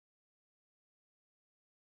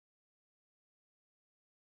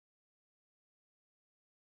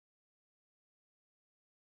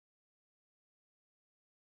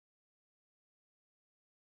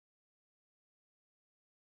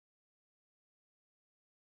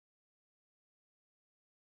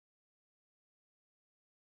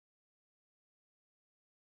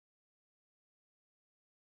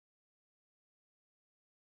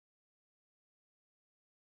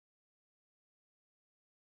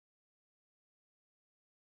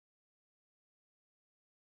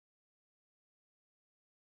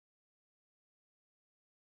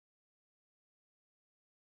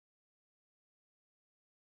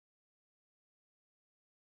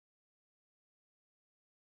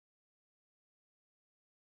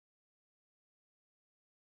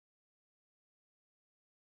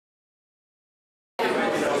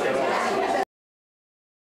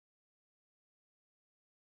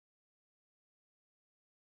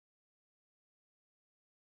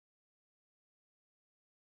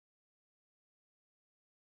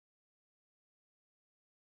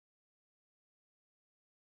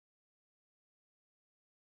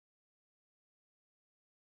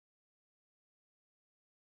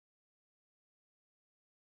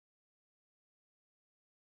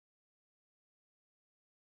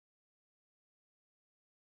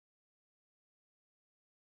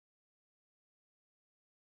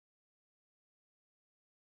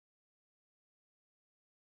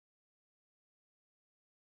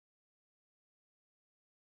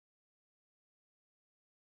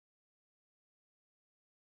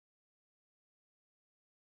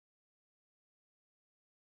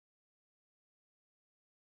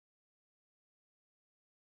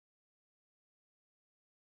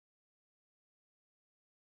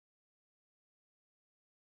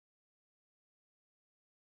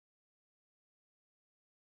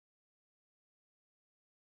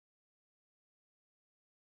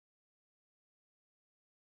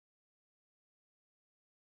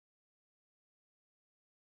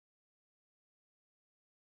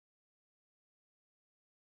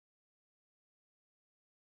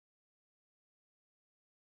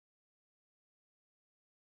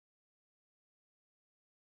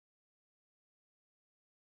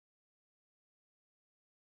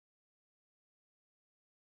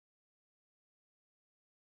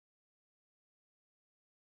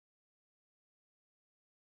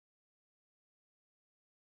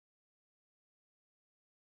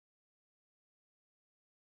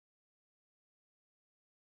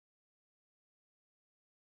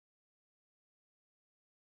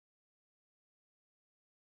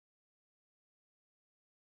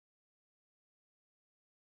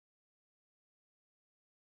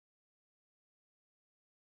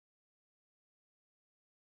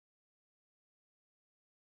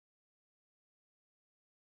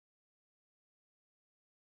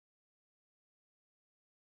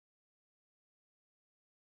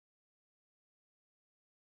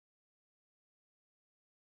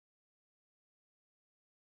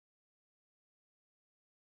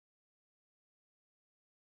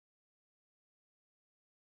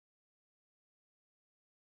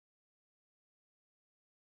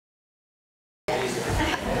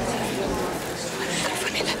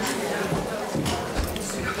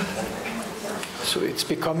it's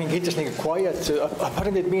becoming interesting and quiet.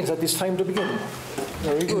 Apparently it means that it's time to begin.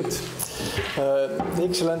 Very good.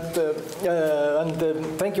 Excellent.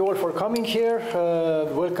 And thank you all for coming here.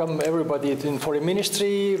 Welcome everybody in Foreign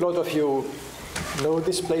Ministry. A lot of you know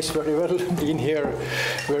this place very well, been here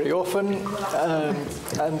very often.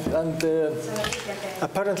 And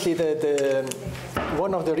apparently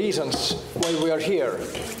one of the reasons why we are here,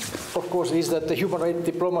 of course, is that the human rights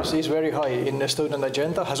diplomacy is very high in Estonian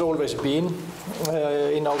agenda, has always been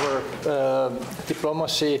in our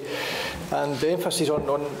diplomacy, and the emphasis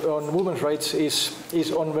on women's rights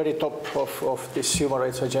is on very top of this human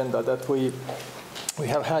rights agenda that we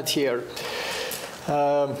have had here.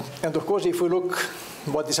 And of course, if we look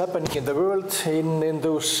what is happening in the world in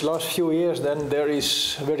those last few years, then there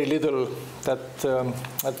is very little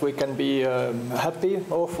that we can be happy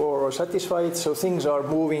of or satisfied. So things are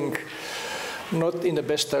moving not in the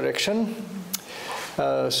best direction.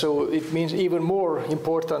 So it means even more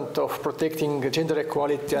important of protecting gender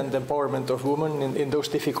equality and empowerment of women in those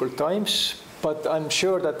difficult times. But I'm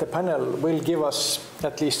sure that the panel will give us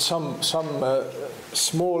at least some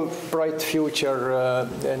small, bright future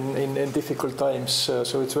in difficult times.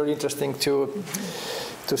 So it's very interesting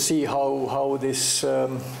to see how this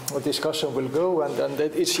discussion will go. And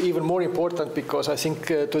it's even more important because I think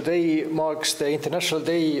today marks the International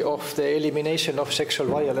Day of the Elimination of Sexual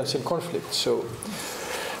Violence in Conflict. So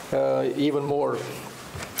even more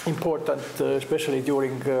important, especially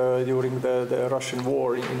during the Russian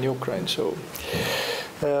war in Ukraine. So.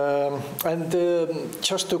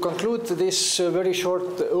 Just to conclude, this very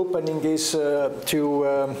short opening is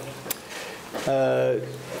to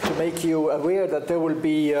make you aware that there will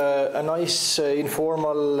be a nice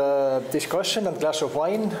informal discussion and glass of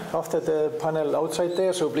wine after the panel outside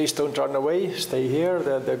there, so please don't run away, stay here,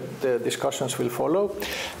 the discussions will follow.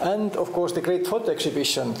 And of course the great photo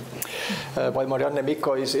exhibition by Marianne and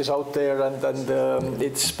Mikko is out there, and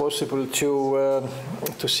it's possible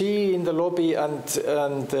to see in the lobby, and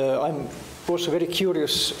I'm also very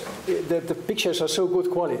curious. The pictures are so good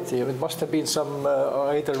quality. I mean, it must have been some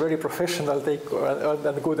either very professional take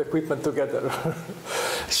and good equipment together.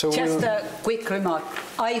 So just a quick remark: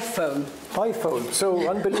 iPhone. So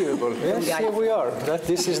unbelievable. Yes, here we are.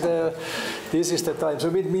 This is the time. So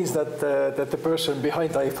it means that the person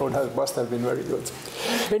behind the iPhone must have been very good.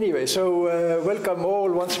 Anyway, so welcome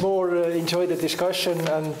all once more. Enjoy the discussion,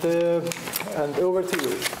 and over to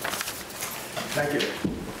you. Thank you.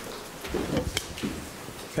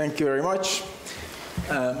 Thank you very much.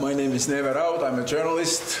 My name is Neeme Raud. I'm a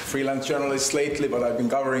journalist, freelance journalist lately, but I've been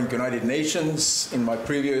covering United Nations in my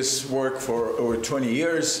previous work for over 20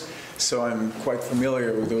 years. So I'm quite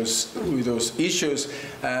familiar with those issues.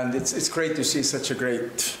 And it's great to see such a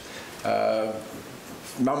great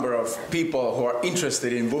number of people who are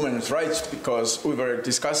interested in women's rights, because we were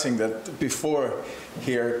discussing that before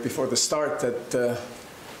the start, that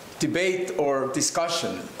debate or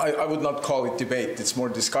discussion, I would not call it debate, it's more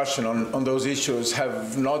discussion on those issues,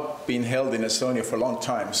 have not been held in Estonia for a long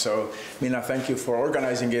time. So, Mina, thank you for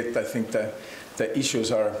organizing it. I think the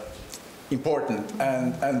issues are important,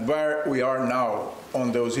 and where we are now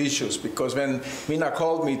on those issues, because when Mina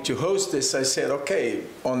called me to host this, I said, okay,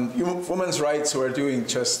 on women's rights we're doing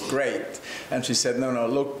just great. And she said, no,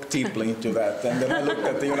 look deeply into that. And then I looked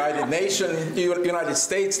at the United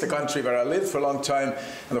States, the country where I lived for a long time,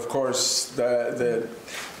 and of course the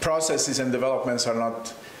processes and developments are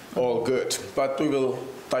not all good, but we will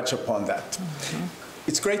touch upon that.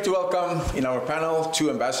 It's great to welcome in our panel two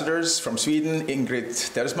ambassadors from Sweden, Ingrid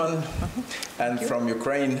Tersman, and from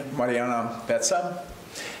Ukraine, Mariana, Betsa.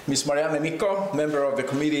 Ms. Marianne and Mikko, member of the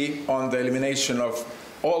Committee on the Elimination of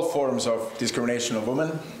All Forms of Discrimination of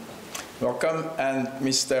Women. Welcome. And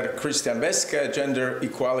Mr. Veske, Gender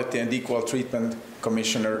Equality and Equal Treatment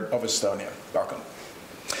Commissioner of Estonia. Welcome.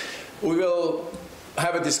 We will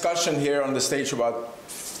have a discussion here on the stage about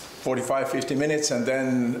 45-50 minutes, and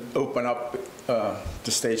then open up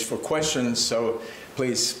the stage for questions. So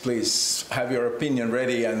please have your opinion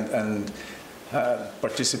ready and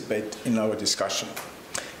participate in our discussion.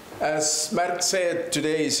 As Mert said,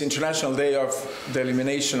 today is International Day of the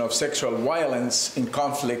Elimination of Sexual Violence in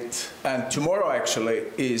Conflict, and tomorrow actually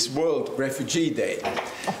is World Refugee Day.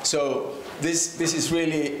 So this is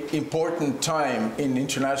really important time in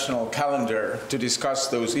international calendar to discuss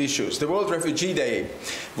those issues. The World Refugee Day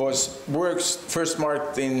was first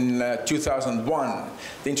marked in 2001,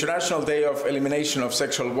 the International Day of Elimination of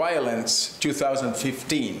Sexual Violence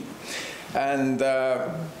 2015. And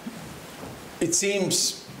it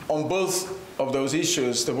seems on both of those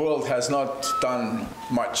issues the world has not done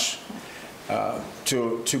much.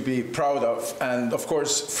 to be proud of. And of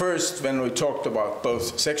course, first, when we talked about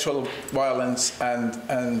both sexual violence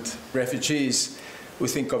and refugees, we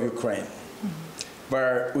think of Ukraine,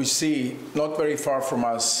 where we see not very far from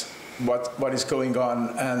us what is going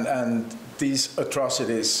on, and these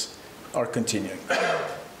atrocities are continuing.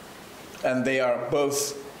 And they are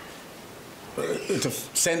both, at the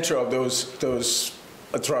center of those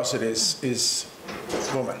atrocities is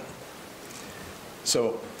women.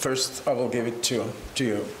 So first, I will give it to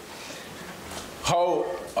you. How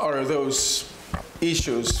are those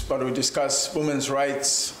issues, when we discuss women's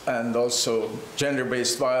rights and also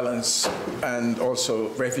gender-based violence and also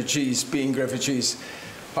refugees, being refugees,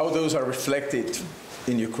 how those are reflected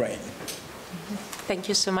in Ukraine? Thank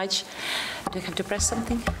you so much. Do you have to press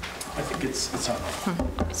something? I think it's on.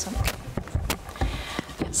 It's on.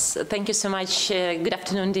 Yes, thank you so much. Good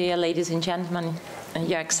afternoon, dear ladies and gentlemen,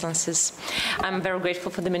 Your Excellencies. I'm very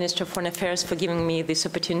grateful for the Minister of Foreign Affairs for giving me this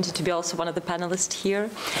opportunity to be also one of the panelists here,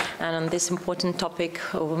 and on this important topic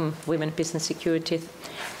of women, peace and security,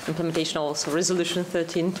 implementation also Resolution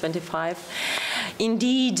 1325.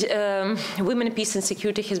 Indeed, women, peace and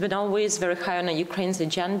security has been always very high on Ukraine's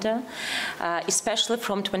agenda, especially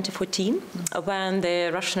from 2014, when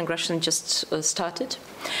the Russian aggression just started.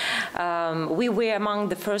 We were among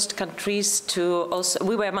the first countries to also,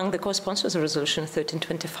 we were among the co-sponsors of Resolution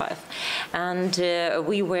 1325. And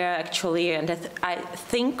we were actually, and I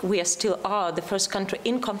think we still are, the first country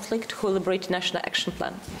in conflict who elaborated a national action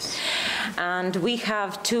plan. And we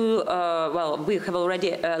have two, well, we have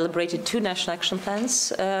already elaborated 2 national action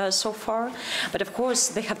plans so far, but of course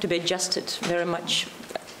they have to be adjusted very much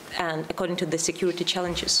and according to the security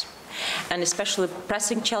challenges. And especially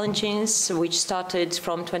pressing challenges, which started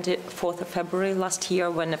from 24th of February last year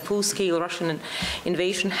when a full-scale Russian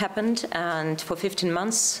invasion happened, and for 15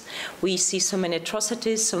 months we see so many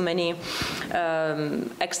atrocities, so many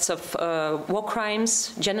acts of war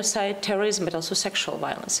crimes, genocide, terrorism, but also sexual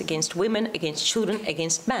violence against women, against children,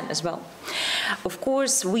 against men as well. Of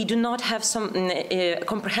course, we do not have some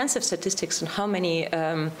comprehensive statistics on how many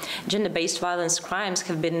gender-based violence crimes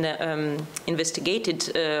have been investigated,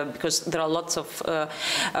 because there are lots of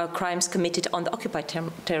crimes committed on the occupied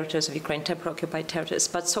territories of Ukraine, temporarily occupied territories.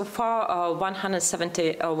 But so far,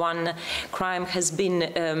 171 crime has been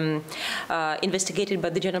investigated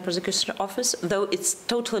by the General Prosecution Office, though it's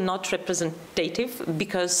totally not representative,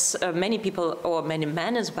 because many people, or many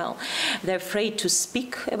men as well, they're afraid to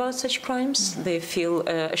speak about such crimes. They feel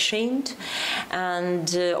ashamed,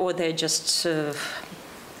 and or they're just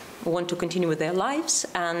want to continue with their lives,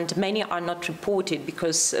 and many are not reported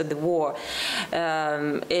because the war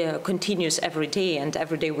continues every day, and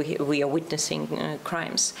every day we are witnessing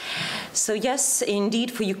crimes. So yes,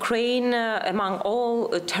 indeed, for Ukraine, among all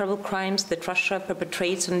terrible crimes that Russia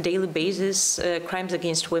perpetrates on a daily basis, crimes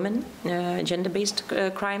against women, gender-based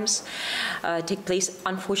crimes, take place,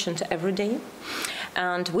 unfortunately, every day.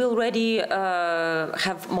 And we already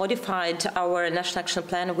have modified our National Action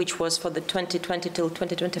Plan, which was for the 2020 till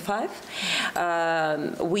 2025.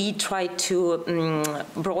 We tried to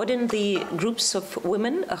broaden the groups of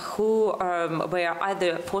women who were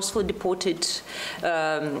either forcefully deported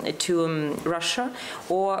to Russia,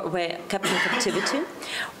 or were kept in captivity,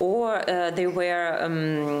 or they were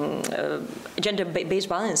gender-based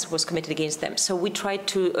violence was committed against them. So we tried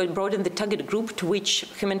to broaden the target group to which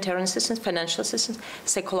humanitarian assistance, financial assistance,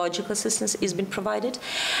 psychological assistance is being provided,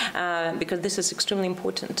 because this is extremely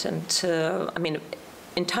important. And I mean,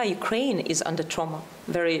 entire Ukraine is under trauma,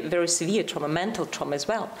 very, very severe trauma, mental trauma as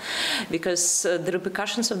well, because the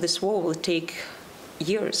repercussions of this war will take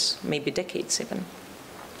years, maybe decades even.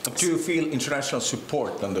 Do you feel international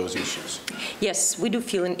support on those issues? Yes, we do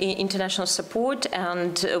feel international support,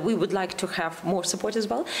 and we would like to have more support as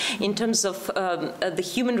well. In terms of the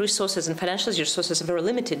human resources and financial resources are very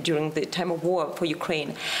limited during the time of war for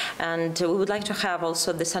Ukraine. And we would like to have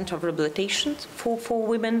also the center of rehabilitation for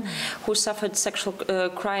women who suffered sexual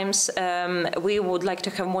crimes. We would like to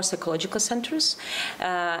have more psychological centers.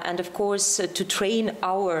 And of course, to train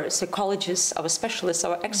our psychologists, our specialists,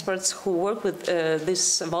 our experts who work with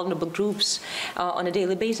this vulnerable groups on a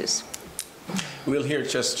daily basis. We'll hear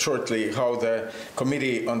just shortly how the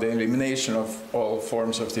Committee on the Elimination of All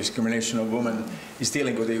Forms of Discrimination of Women is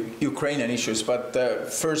dealing with the Ukrainian issues. But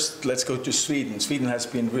first, let's go to Sweden. Sweden has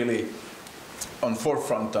been really on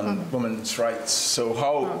forefront on women's rights. So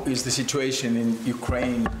how is the situation in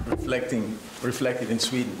Ukraine reflected in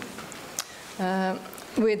Sweden?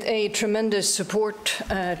 With a tremendous support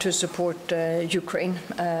to support Ukraine,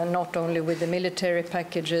 not only with the military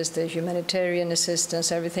packages, the humanitarian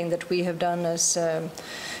assistance, everything that we have done as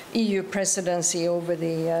EU presidency over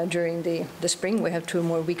during the spring. We have 2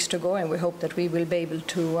 more weeks to go, and we hope that we will be able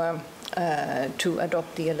to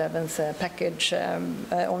adopt the 11th package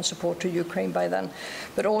on support to Ukraine by then.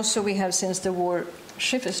 But also we have, since the war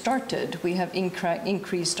started, we have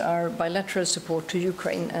increased our bilateral support to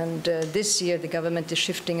Ukraine, and this year the government is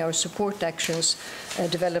shifting our support actions,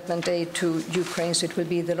 development aid to Ukraine, so it will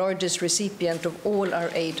be the largest recipient of all our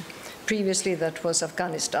aid. Previously that was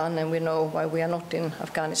Afghanistan, and we know why we are not in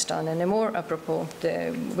Afghanistan anymore, apropos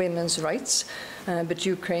the women's rights. But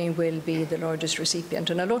Ukraine will be the largest recipient.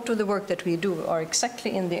 And a lot of the work that we do are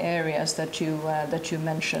exactly in the areas that you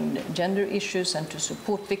mentioned, gender issues and to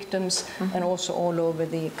support victims, and also all over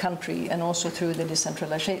the country, and also through the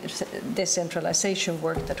decentralization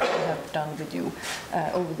work that we have done with you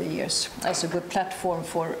over the years as a good platform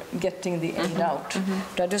for getting the aid out.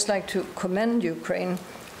 But I'd just like to commend Ukraine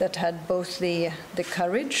that had both the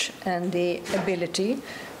courage and the ability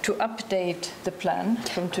to update the plan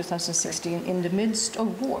from 2016 in the midst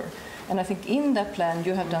of war. And I think in that plan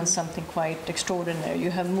you have done something quite extraordinary. You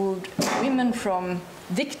have moved women from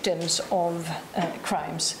victims of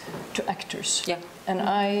crimes to actors. Yeah. And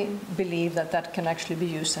I believe that that can actually be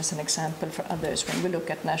used as an example for others when we look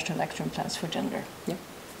at national action plans for gender. Yeah.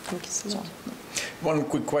 Thank you so much. One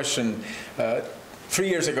quick question. 3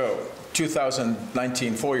 years ago,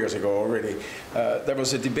 2019, 4 years ago already, there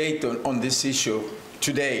was a debate on this issue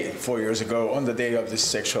today, 4 years ago, on the day of this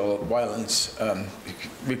sexual violence,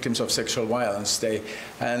 Victims of Sexual Violence Day.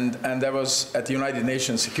 And that was at the United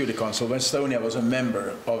Nations Security Council, when Estonia was a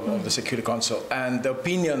member of the Security Council. And the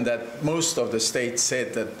opinion that most of the states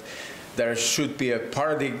said that there should be a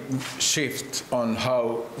paradigm shift on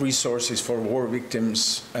how resources for war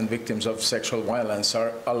victims and victims of sexual violence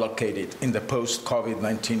are allocated in the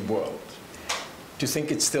post-COVID-19 world. Do you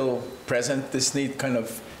think it's still present, this need kind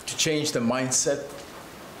of to change the mindset?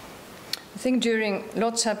 I think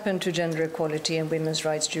lots happened to gender equality and women's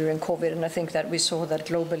rights during COVID, and I think that we saw that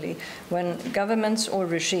globally. When governments or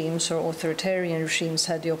regimes or authoritarian regimes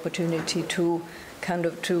had the opportunity to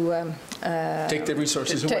take the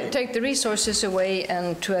resources away. Take the resources away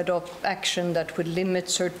and to adopt action that would limit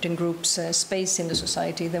certain groups' space in the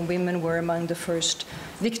society, then women were among the first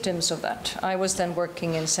victims of that. I was then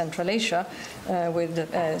working in Central Asia with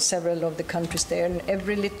several of the countries there, and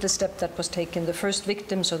every little step that was taken, the first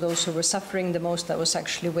victims or those who were suffering the most, that was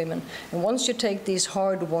actually women. And once you take these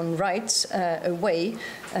hard-won rights away,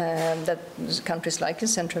 that countries like in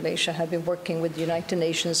Central Asia have been working with the United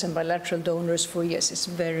Nations and bilateral donors for years, it's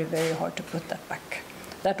very, very hard to put that back.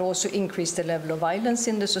 That also increased the level of violence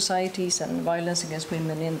in the societies and violence against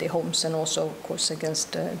women in the homes, and also, of course,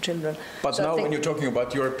 against children. But so now when you're talking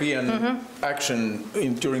about European action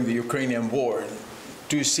during the Ukrainian war,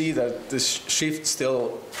 do you see that this shift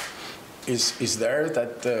still is there,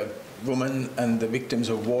 that women and the victims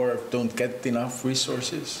of war don't get enough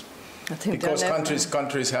resources? Because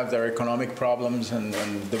countries have their economic problems and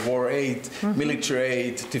the war aid, military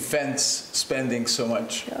aid, defense spending so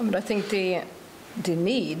much. Yeah, but I think the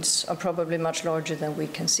needs are probably much larger than we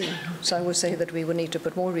can see. So I would say that we would need to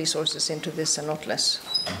put more resources into this and not less.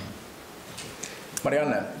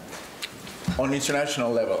 Marianne, on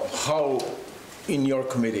international level, how in your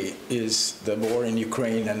committee is the war in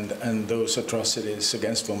Ukraine and those atrocities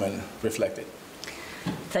against women reflected?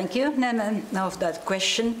 Thank you, Neeme, of that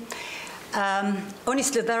question.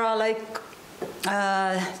 Honestly, there are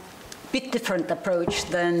bit different approach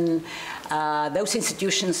than those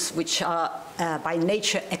institutions which are by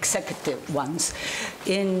nature executive ones.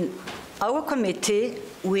 In our committee,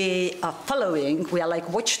 we are like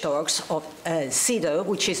watchdogs of CEDAW,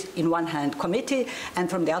 which is in one hand committee, and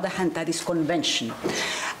from the other hand that is convention.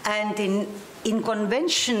 And in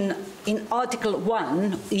convention, in Article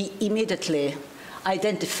 1, we immediately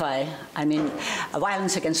identify,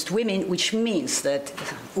 violence against women, which means that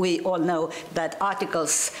we all know that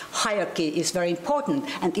article's hierarchy is very important.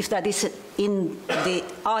 And if that is in the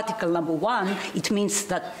article number 1, it means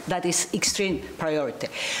that that is extreme priority.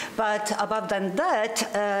 But above than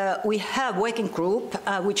that, we have working group,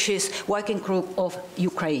 which is working group of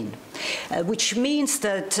Ukraine, which means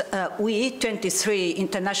that we, 23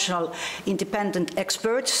 international independent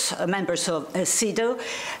experts, members of CEDAW,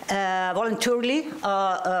 voluntarily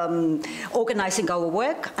are organizing our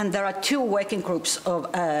work, and there are 2 working groups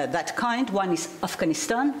of that kind. One is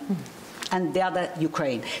Afghanistan, and the other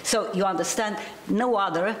Ukraine. So you understand, no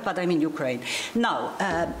other, but Ukraine. Now,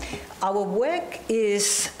 our work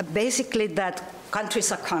is basically that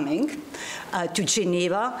countries are coming to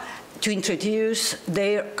Geneva to introduce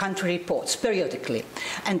their country reports periodically.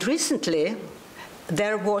 And recently,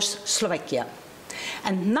 there was Slovakia.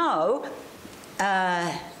 And now,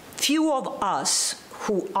 few of us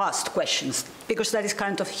who asked questions, because that is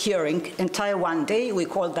kind of hearing, entire one day, we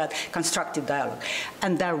call that constructive dialogue.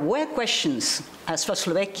 And there were questions, as for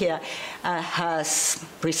Slovakia has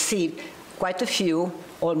received quite a few,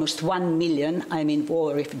 almost 1 million,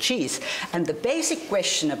 war refugees. And the basic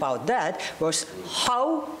question about that was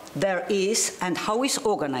how there is and how is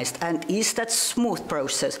organized, and is that smooth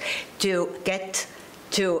process to get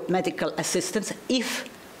to medical assistance if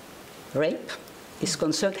rape is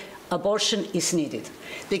concerned, abortion is needed.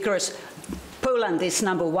 Because Poland is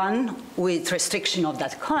 #1 with restriction of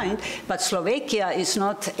that kind, but Slovakia is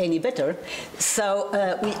not any better. So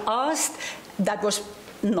we asked, that was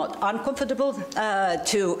not uncomfortable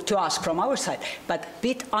to ask from our side, but a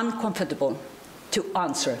bit uncomfortable to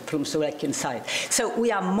answer from Slovakian side. So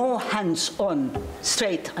we are more hands-on,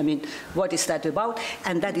 straight, what is that about?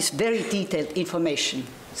 And that is very detailed information.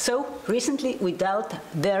 So recently we dealt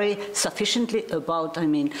very sufficiently about,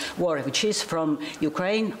 war refugees from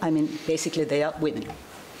Ukraine. Basically they are women.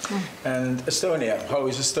 And Estonia, how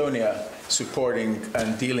is Estonia supporting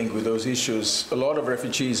and dealing with those issues? A lot of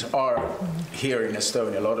refugees are here in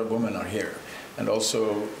Estonia, a lot of women are here, and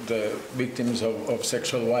also the victims of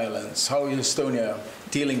sexual violence. How is Estonia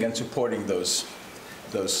dealing and supporting those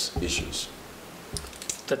issues?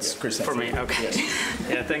 That's Christian, for me. Okay. Yes.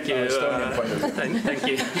 Yeah, thank you. Thank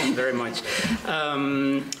you very much.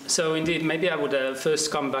 So indeed, maybe I would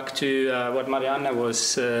first come back to what Marianne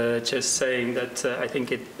was just saying. That I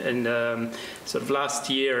think in sort of last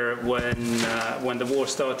year, when the war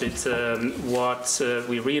started, what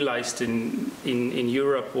we realized in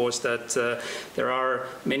Europe was that there are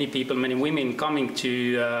many people, many women coming to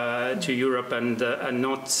Europe, and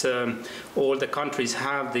not all the countries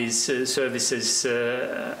have these services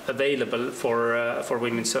available for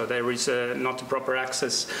women. So there is not proper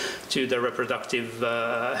access to the reproductive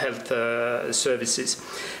health services.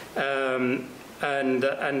 And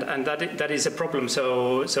that is a problem.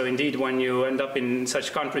 So indeed, when you end up in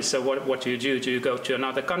such countries, so what do you do? Do you go to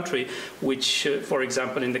another country, which, for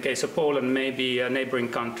example, in the case of Poland, may be a neighboring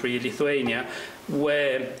country, Lithuania,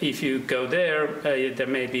 where if you go there, there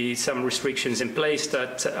may be some restrictions in place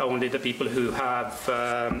that only the people who have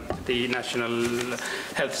the national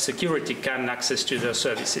health security can access to the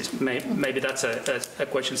services. Maybe that's a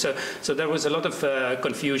question. So there was a lot of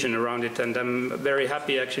confusion around it, and I'm very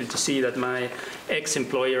happy actually to see that my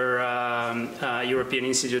ex-employer, European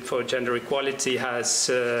Institute for Gender Equality, has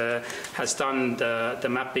done the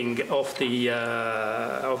mapping of the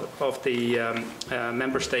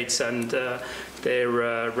member states and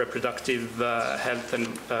their reproductive health and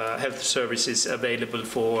health services available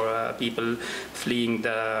for people fleeing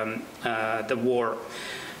the war.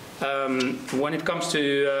 When it comes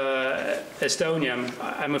to Estonia,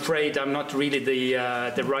 I'm afraid I'm not really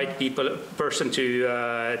the right person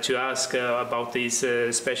to ask about these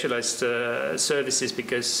specialized services,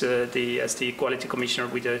 because as the Equality Commissioner,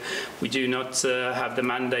 we do not have the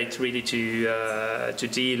mandate really to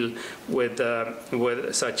deal with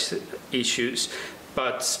such issues.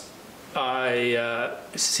 But I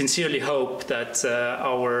sincerely hope that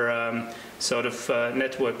our sort of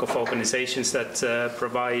network of organizations that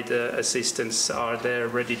provide assistance are there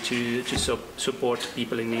ready to support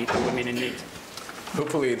people in need, women in need.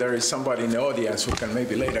 Hopefully there is somebody in the audience who can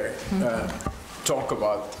maybe later talk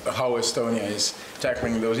about how Estonia is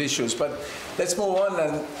tackling those issues. But let's move on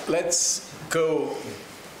and let's go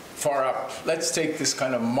far up. Let's take this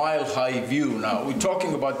kind of mile-high view now. We're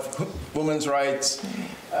talking about women's rights.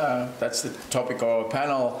 That's the topic of our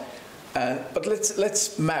panel. But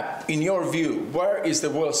let's map, in your view, where is the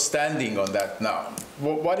world standing on that now?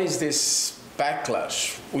 What is this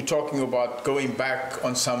backlash? We're talking about going back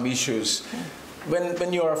on some issues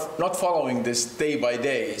when you are not following this day by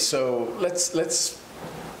day. So let's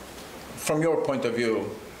from your point of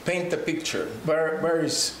view, paint the picture. Where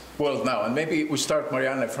is the world now? And maybe we start,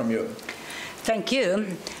 Marianne, from you. Thank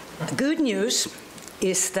you. Good news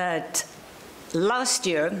is that last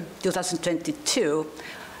year, 2022,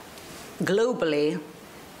 globally,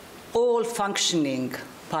 all functioning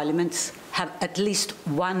parliaments have at least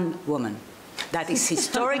one woman. That is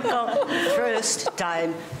historical, first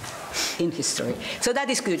time in history. So that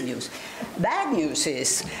is good news. Bad news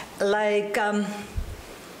is, like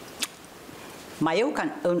my own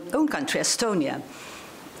country, Estonia,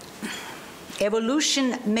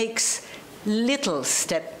 evolution makes little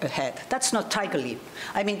step ahead. That's not tiger leap.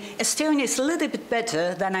 I mean, Estonia is a little bit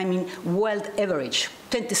better than, I mean, world average.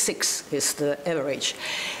 26 is the average.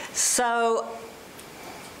 So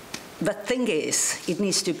the thing is, it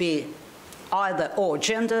needs to be either or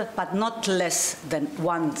gender, but not less than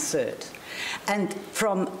 1/3. And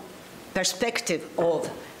from perspective of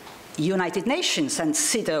United Nations and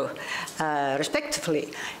CEDAW,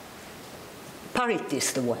 respectively, parity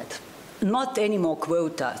is the word. Not any more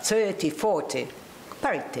quota, 30, 40,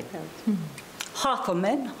 parity. Half of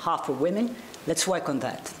men, half of women, let's work on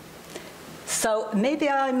that. So maybe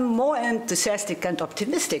I'm more enthusiastic and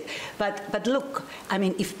optimistic, but look, I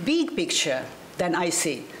mean, if big picture, then I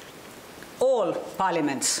see all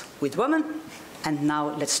parliaments with women, and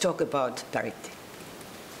now let's talk about parity.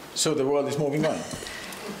 So the world is moving on?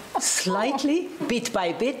 Slightly, bit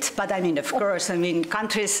by bit, but I mean, of course, I mean,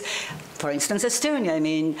 countries, for instance, Estonia, I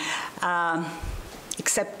mean,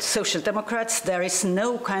 except Social Democrats, there is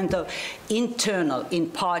no kind of internal, in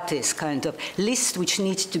parties, kind of list which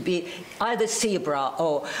needs to be either zebra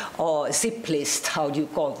or zip list, how do you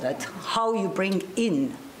call that? How you bring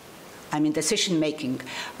in, I mean, decision-making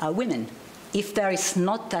women, if there is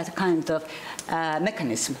not that kind of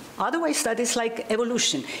mechanism. Otherwise, that is like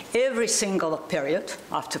evolution. Every single period,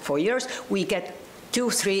 after 4 years, we get 2,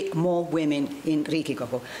 3 more women in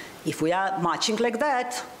Riigikogu. If we are marching like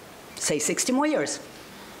that, say 60 more years.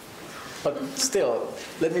 But still,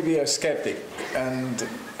 let me be a skeptic and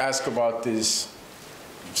ask about these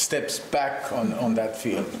steps back on that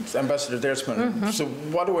field. Ambassador Tersman, so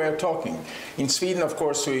what we are talking? In Sweden, of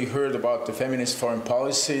course, we heard about the feminist foreign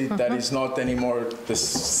policy. That is not anymore the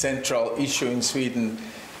central issue in Sweden.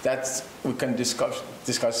 That we can describe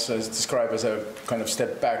as a kind of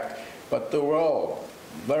step back. But overall,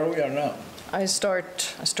 where we are now? I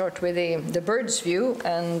start with the bird's view,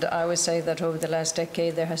 and I would say that over the last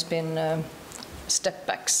decade there has been step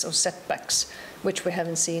backs or setbacks, which we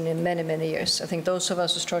haven't seen in many, many years. I think those of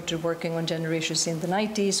us who started working on gender issues in the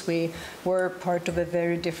 90s, we were part of a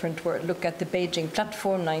very different world. Look at the Beijing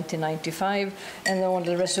platform, 1995, and all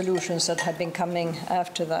the resolutions that have been coming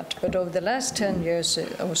after that. But over the last 10 years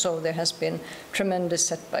or so, there has been tremendous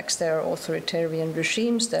setbacks. There are authoritarian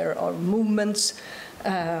regimes, there are movements,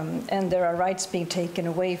 and there are rights being taken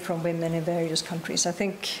away from women in various countries. I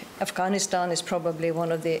think Afghanistan is probably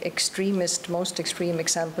one of the extremist, most extreme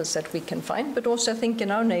examples that we can find, but also I think in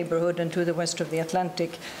our neighborhood and to the west of the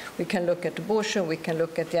Atlantic, we can look at abortion, we can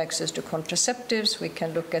look at the access to contraceptives, we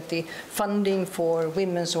can look at the funding for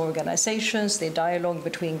women's organizations, the dialogue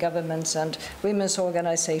between governments and women's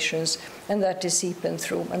organizations, and that is seeping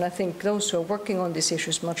through. And I think those who are working on these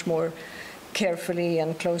issues much more carefully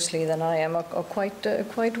and closely than I am are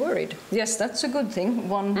quite worried. Yes, that's a good thing.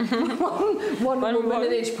 One woman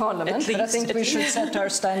in each parliament, but I think we should set our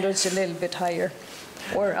standards a little bit higher,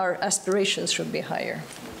 or our aspirations should be higher.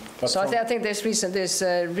 So I think there's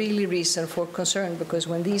really reason for concern, because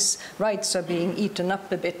when these rights are being eaten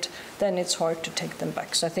up a bit, then it's hard to take them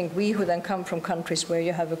back. So I think we who then come from countries where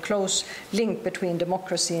you have a close link between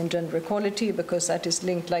democracy and gender equality, because that is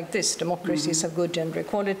linked like this. Democracies have good gender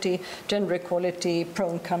equality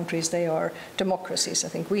prone countries, they are democracies. I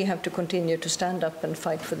think we have to continue to stand up and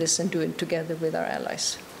fight for this and do it together with our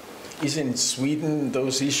allies. Is in Sweden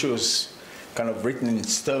those issues kind of written in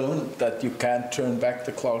stone that you can't turn back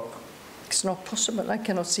the clock? It's not possible. I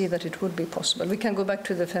cannot see that it would be possible. We can go back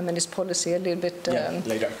to the feminist policy a little bit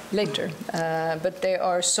later. But they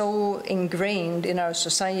are so ingrained in our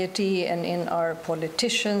society and in our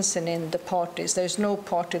politicians and in the parties. There's no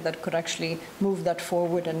party that could actually move that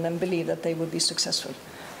forward and then believe that they would be successful.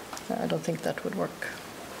 I don't think that would work.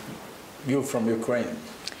 You from Ukraine?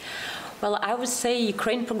 Well, I would say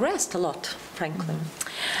Ukraine progressed a lot, frankly.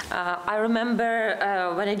 I remember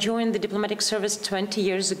when I joined the diplomatic service 20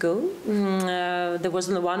 years ago, there was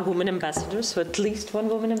only one woman ambassador, so at least one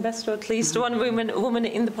woman ambassador, at least one woman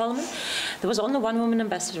in the parliament. There was only one woman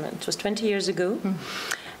ambassador, and it was 20 years ago.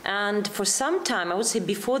 And for some time, I would say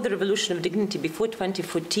before the Revolution of Dignity, before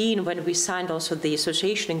 2014, when we signed also the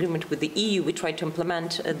association agreement with the EU, we tried to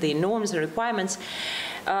implement the norms and requirements.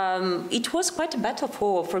 It was quite a battle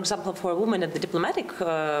for example, for a woman at the diplomatic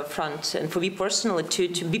front, and for me personally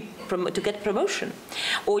to get promotion,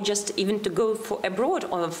 or just even to go abroad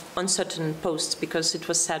on certain posts, because it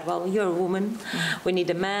was said, well, you're a woman, we need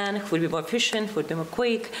a man who will be more efficient, who will be more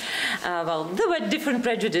quick. Well, there were different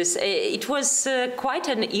prejudices. It was quite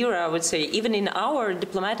an era, I would say, even in our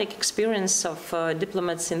diplomatic experience of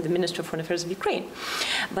diplomats in the Ministry of Foreign Affairs of Ukraine.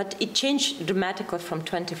 But it changed dramatically from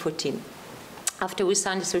 2014. After we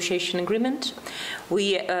signed the association agreement,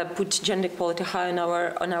 we put gender equality high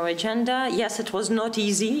on our agenda. Yes, it was not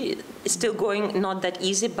easy. It's still going not that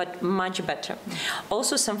easy, but much better.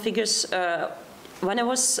 Also, some figures. When I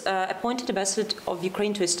was appointed ambassador of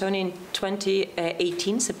Ukraine to Estonia in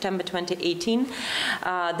 2018, September 2018,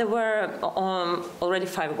 there were already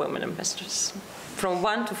 5 women ambassadors. From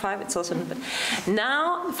 1 to 5, it's also not.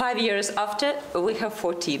 Now, 5 years after, we have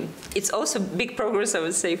 14. It's also big progress, I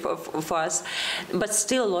would say, for us, but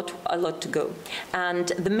still a lot to go. And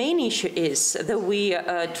the main issue is that we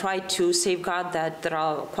try to safeguard that there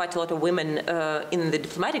are quite a lot of women in the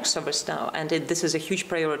diplomatic service now, and this is a huge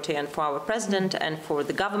priority, and for our president, and for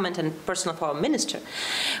the government, and personally for our minister,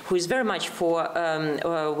 who is very much for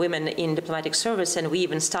women in diplomatic service. And we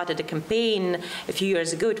even started a campaign a few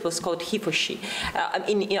years ago. It was called He for She.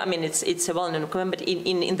 I mean, it's a well-known comment, but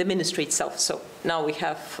in the ministry itself. So now we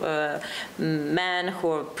have men who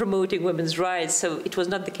are promoting women's rights. So it was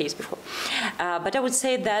not the case before. But I would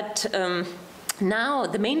say that now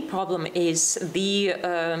the main problem is the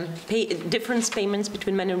difference payments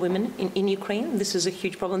between men and women in Ukraine. This is a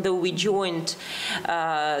huge problem. Though we joined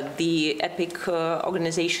the EPIC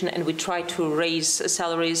organization and we try to raise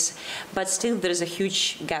salaries, but still there is a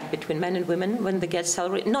huge gap between men and women when they get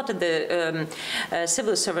salary, not at the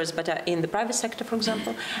civil service, but in the private sector, for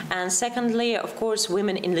example. And secondly, of course,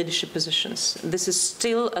 women in leadership positions. This is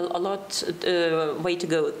still a lot way to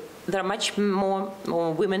go. There are much more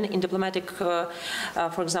women in diplomatic, for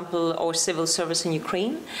example, or civil service in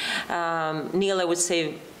Ukraine. Nearly, I would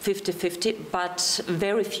say, 50-50, but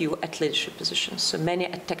very few at leadership positions. So many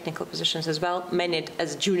at technical positions as well, many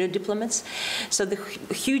as junior diplomats. So the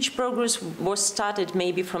huge progress was started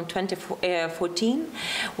maybe from 2014,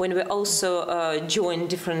 when we also joined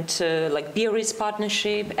different, like Biarritz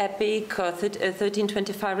Partnership, EPIC,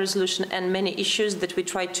 1325 resolution, and many issues that we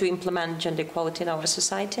try to implement gender equality in our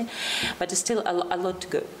society. But there's still a lot to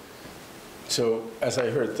go. So, as I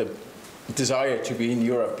heard, the desire to be in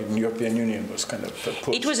Europe, in the European Union, was kind of a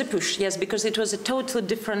push. It was a push, yes, because it was a totally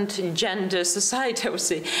different gender society, I would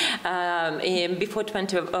say. Before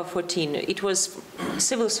 2014, it was,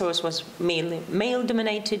 civil service was mainly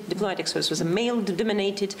male-dominated, diplomatic service was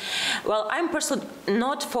male-dominated. Well, I'm personally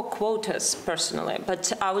not for quotas, personally,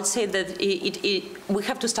 but I would say that we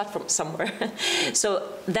have to start from somewhere. So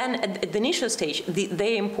then, at the initial stage,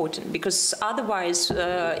 they're important, because otherwise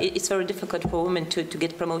it's very difficult for women to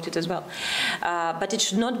get promoted as well. But it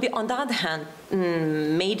should not be, on the other hand,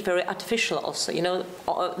 made very artificial also. You know,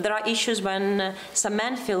 there are issues when some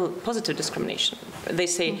men feel positive discrimination. They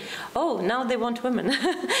say, oh, now they want women.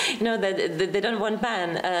 You know, they don't want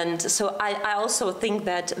men. And so I also think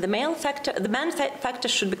that the man factor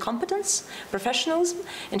should be competence, professionalism,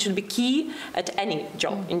 and should be key at any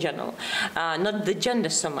job in general. Not the gender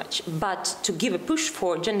so much, but to give a push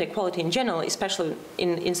for gender equality in general, especially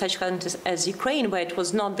in such countries as Ukraine, where it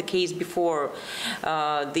was not the case before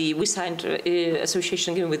we signed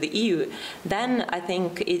association agreement with the EU, then I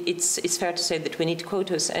think it's fair to say that we need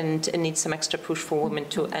quotas and need some extra push for women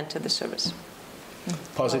to enter the service.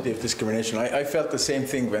 Positive discrimination. I felt the same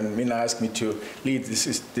thing when Minna asked me to lead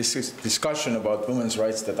this discussion about women's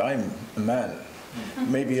rights, that I'm a man.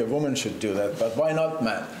 Maybe a woman should do that, but why not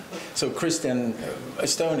man? So Christian,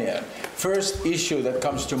 Estonia, first issue that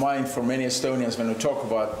comes to mind for many Estonians when we talk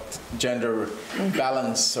about gender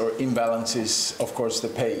balance or imbalance is, of course, the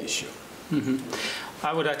pay issue. Mm-hmm.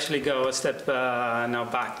 I would actually go a step now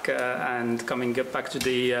back and coming back to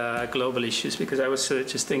the global issues, because I was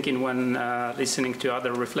just thinking when listening to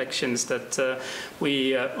other reflections that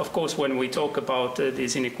we, of course, when we talk about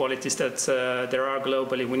these inequalities that there are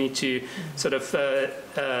globally, we need to sort of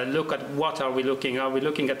look at what are we looking. Are we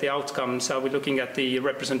looking at the outcomes? Are we looking at the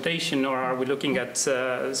representation, or are we looking at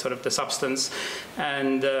sort of the substance?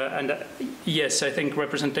 And yes, I think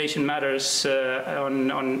representation matters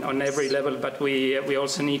on every level, but we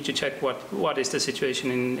also need to check what is the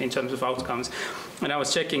situation in terms of outcomes. And I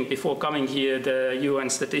was checking before coming here the UN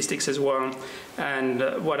statistics as well, and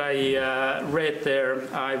what I read there,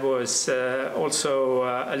 I was also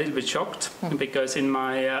a little bit shocked, because in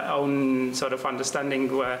my own sort of understanding,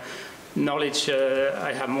 knowledge,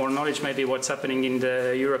 I have more knowledge maybe what's happening in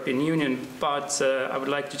the European Union, but I would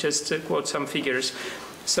like to just quote some figures.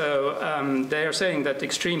 So they are saying that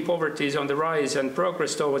extreme poverty is on the rise, and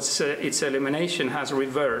progress towards its elimination has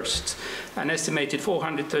reversed. An estimated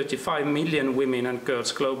 435 million women and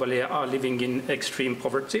girls globally are living in extreme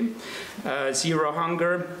poverty. Zero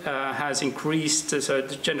hunger has increased, so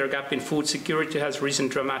the gender gap in food security has risen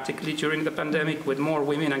dramatically during the pandemic, with more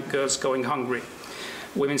women and girls going hungry.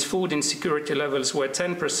 women's food insecurity levels were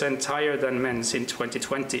 10% higher than men's in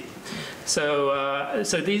 2020. So,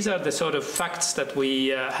 so these are the sort of facts that we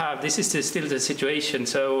have. This is still the situation.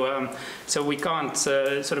 So, so we can't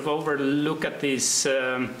sort of overlook at these.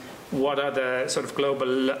 What are the sort of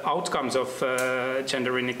global outcomes of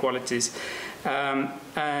gender inequalities, and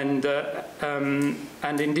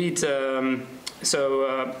indeed.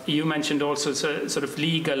 So you mentioned also sort of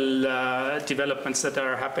legal developments that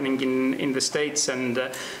are happening in the States and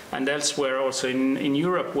elsewhere, also in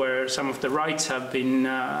Europe, where some of the rights have been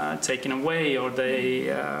taken away, or they.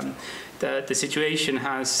 The situation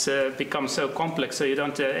has become so complex, so you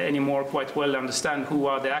don't anymore quite well understand who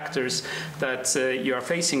are the actors that you are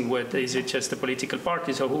facing with. Is it just the political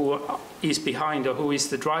parties, or who is behind, or who is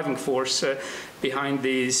the driving force behind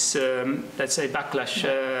these, let's say, backlash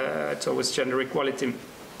towards gender equality?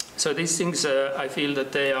 So these things, I feel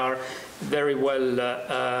that they are very well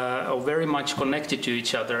or very much connected to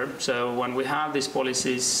each other. So when we have these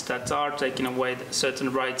policies that are taking away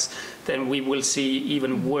certain rights, then we will see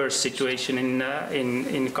even worse situation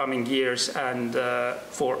in coming years, and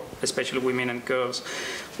for especially women and girls.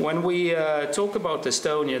 When we talk about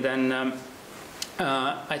Estonia, then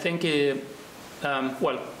I think.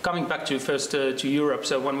 Well, coming back to first to Europe,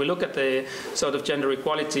 so when we look at the sort of gender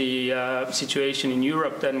equality situation in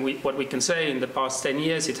Europe, then what we can say in the past 10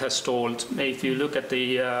 years, it has stalled. If you look at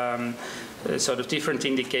the sort of different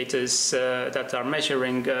indicators that are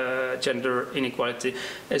measuring gender inequality,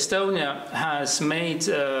 Estonia has made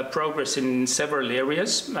progress in several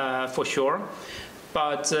areas, for sure.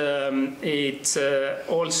 But it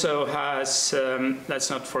also has, let's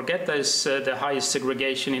not forget, there's the highest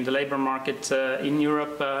segregation in the labor market in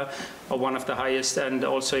Europe, or one of the highest, and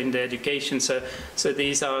also in the education. So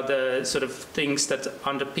these are the sort of things that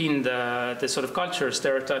underpin the sort of cultural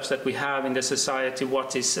stereotypes that we have in the society,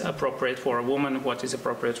 what is appropriate for a woman, what is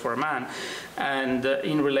appropriate for a man. And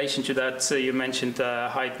in relation to that, you mentioned the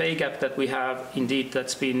high pay gap that we have. Indeed,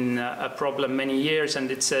 that's been a problem many years, and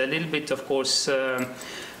it's a little bit, of course,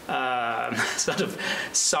 sort of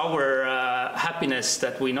sour happiness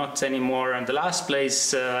that we're not anymore in the last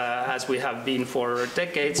place as we have been for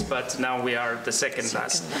decades, but now we are the second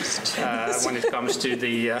last when it comes to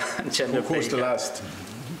the gender pay. Who's the last?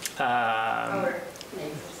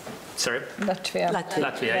 Sorry? Latvia.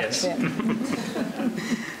 Latvia, yes.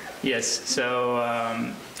 Yes, so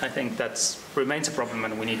I think that remains a problem,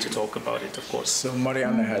 and we need to talk about it, of course. So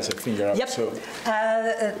Marianne has a finger up. Yep. So.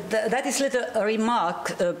 That is little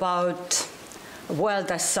remark about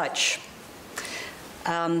world as such.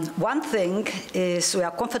 One thing is we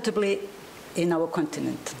are comfortably in our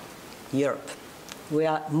continent, Europe. We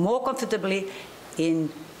are more comfortably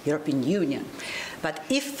in European Union. But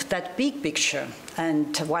if that big picture,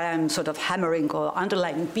 and why I'm sort of hammering or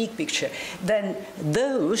underlining big picture, then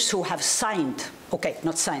those who have signed, okay,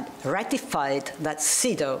 not signed, ratified that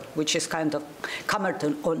CEDAW, which is kind of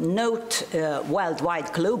Camerton or note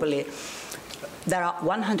worldwide, globally, there are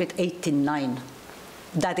 189.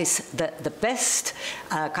 That is the best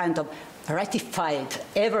kind of ratified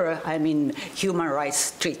ever, I mean, human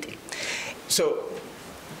rights treaty. So,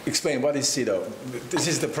 explain, what is CEDAW? This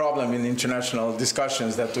is the problem in international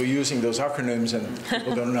discussions, that we're using those acronyms and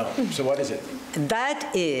people don't know. So what is it? That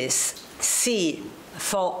is C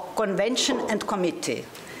for Convention and Committee,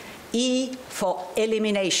 E for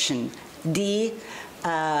Elimination, D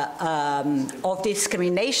of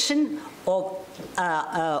discrimination of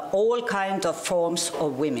all kinds of forms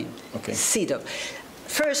of women. Okay. CEDAW.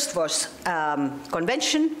 First was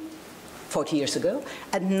Convention, 40 years ago,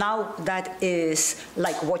 and now that is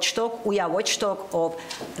like watchdog. We are watchdog of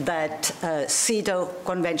that CEDAW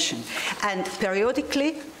convention. And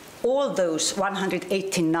periodically, all those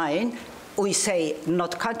 189, we say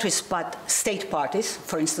not countries, but state parties,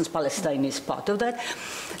 for instance, Palestine is part of that,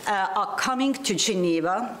 are coming to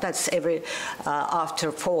Geneva, that's every,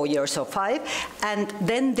 after 4 years or 5, and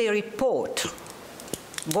then they report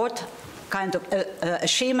what kind of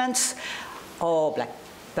achievements or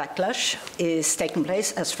backlash is taking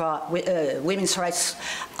place as far as women's rights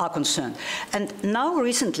are concerned. And now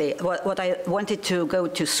recently, what I wanted to go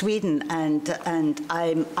to Sweden, and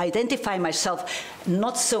I identify myself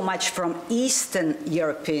not so much from Eastern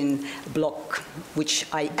European bloc, which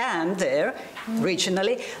I am there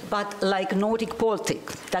regionally, but like Nordic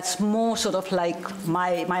Baltic. That's more sort of like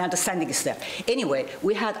my understanding is there. Anyway,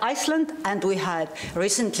 we had Iceland and we had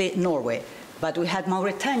recently Norway. But we had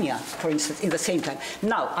Mauritania, for instance, in the same time.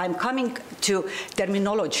 Now, I'm coming to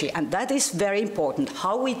terminology, and that is very important,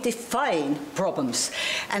 how we define problems.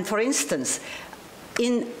 And for instance,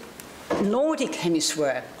 in Nordic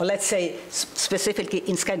hemisphere, or let's say specifically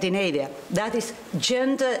in Scandinavia, that is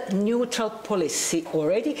gender-neutral policy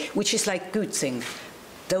already, which is like good thing.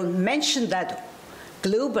 Don't mention that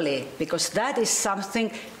globally, because that is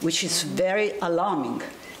something which is very alarming.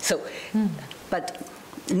 So, but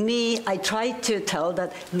me, I try to tell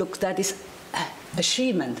that, look, that is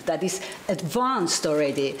achievement, that is advanced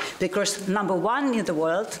already, because number one in the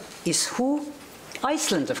world is who?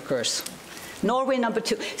 Iceland, of course. Norway, number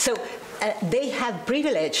two. So they have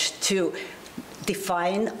privilege to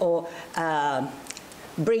define or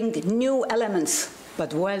bring new elements,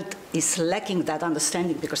 but the world is lacking that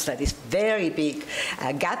understanding because that is very big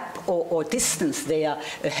gap or distance they are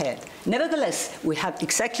ahead. Nevertheless, we have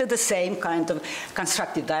exactly the same kind of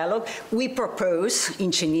constructive dialogue. We propose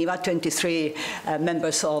in Geneva, 23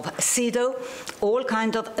 members of CEDAW, all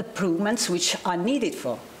kind of improvements which are needed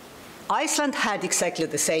for. Iceland had exactly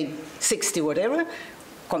the same 60 whatever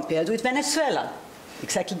compared with Venezuela.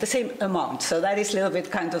 Exactly the same amount. So that is a little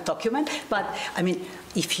bit kind of document. But I mean,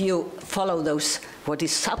 if you follow those, what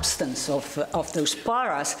is substance of those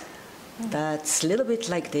paras, that's a little bit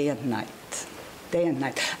like day and night. Day and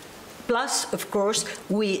night. Plus, of course,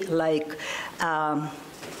 we like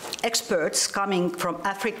experts coming from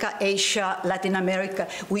Africa, Asia, Latin America,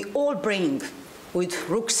 we all bring with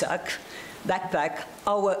rucksack, backpack,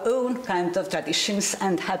 our own kind of traditions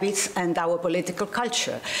and habits and our political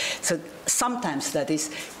culture. So sometimes that is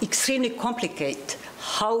extremely complicated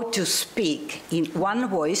how to speak in one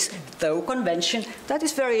voice, though convention, that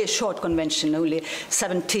is very short convention, only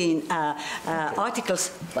 17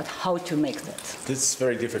 articles, but how to make that? It's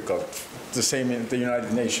very difficult. The same in the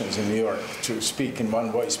United Nations in New York, to speak in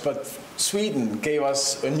one voice. But Sweden gave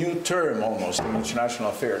us a new term almost in international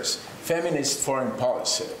affairs, feminist foreign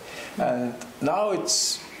policy. And now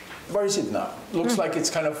it's, where is it now? Looks like it's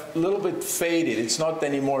kind of a little bit faded. It's not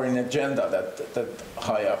anymore an agenda that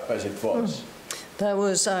high up as it was. That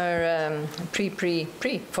was our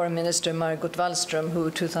pre-Foreign Minister Margot Wallström,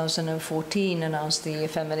 who 2014 announced the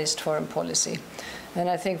feminist foreign policy. And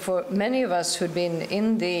I think for many of us who'd been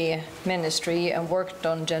in the ministry and worked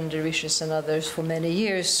on gender issues and others for many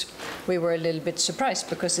years, we were a little bit surprised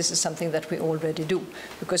because this is something that we already do.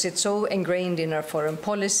 Because it's so ingrained in our foreign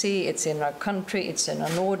policy, it's in our country, it's in our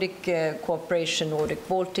Nordic cooperation,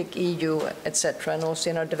 Nordic-Baltic, EU, etc., and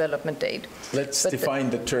also in our development aid. Let's define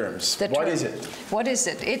the terms. What is it? What is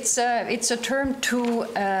it? It's a term to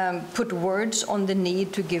put words on the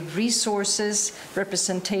need to give resources,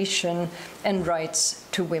 representation, and rights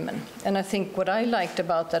to women. And I think what I liked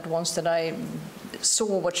about that once that I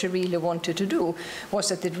saw what she really wanted to do was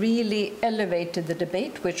that it really elevated the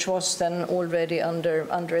debate, which was then already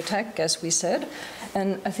under attack, as we said.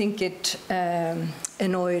 And I think it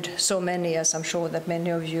annoyed so many, as I'm sure that many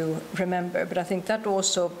of you remember. But I think that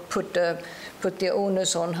also put the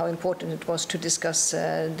onus on how important it was to discuss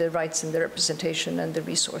the rights and the representation and the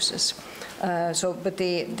resources. But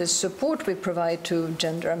the support we provide to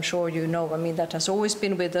gender, I'm sure you know, I mean, that has always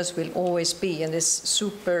been with us, will always be, and it's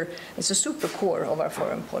a super core of our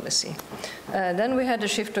foreign policy. Then we had a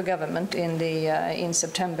shift of government in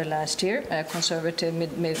September last year, a conservative,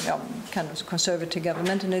 kind of conservative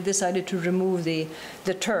government, and they decided to remove the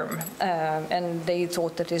term. And they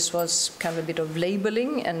thought that this was kind of a bit of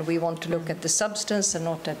labeling, and we want to look at the substance and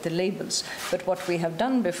not at the labels. But what we have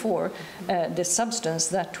done before, the substance,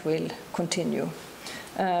 that will continue.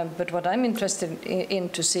 But what I'm interested in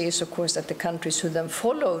to see is, of course, that the countries who then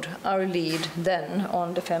followed our lead then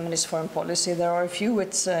on the feminist foreign policy, there are a few.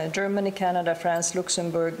 It's Germany, Canada, France,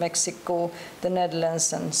 Luxembourg, Mexico, the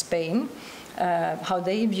Netherlands, and Spain, how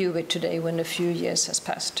they view it today when a few years has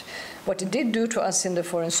passed. What it did do to us in the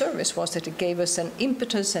Foreign Service was that it gave us an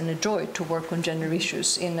impetus and a joy to work on gender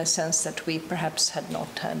issues in a sense that we perhaps had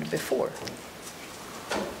not had before.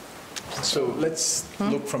 So let's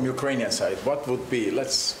look from Ukrainian side. What would be,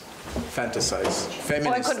 let's fantasize,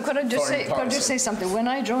 feminist could I just say something? When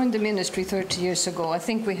I joined the ministry 30 years ago, I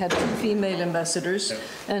think we had 2 female ambassadors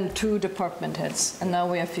and 2 department heads, and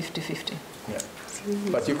now we are 50-50. Yeah.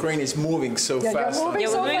 But Ukraine is moving so fast.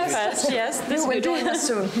 You're moving fast, yes. You will join us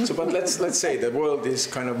soon. So, but let's say the world is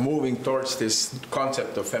kind of moving towards this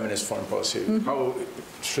concept of feminist foreign policy. How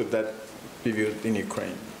should that be viewed in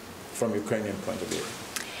Ukraine, from Ukrainian point of view?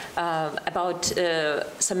 About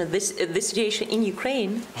some of this situation in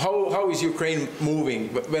Ukraine. How is Ukraine moving?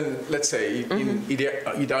 When, let's say, in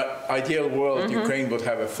ideal world, Ukraine would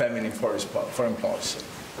have a feminine foreign policy.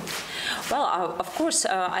 Well, of course,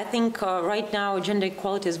 I think right now gender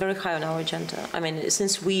equality is very high on our agenda. I mean,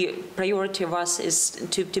 since priority of us is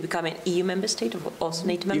to become an EU member state, also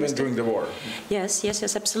NATO member state. Even during the war? Yes,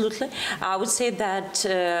 absolutely. I would say that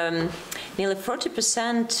nearly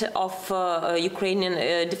 40% of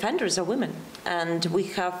Ukrainian defenders are women. And we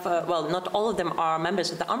have, well, not all of them are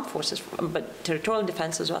members of the armed forces, but territorial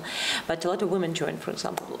defense as well. But a lot of women join, for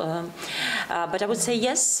example. But I would say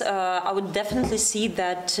yes, I would definitely see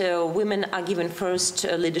that women are given first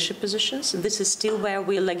leadership positions. This is still where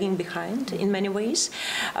we're lagging behind in many ways.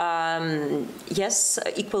 Yes,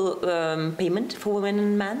 equal payment for women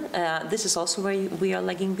and men. This is also where we are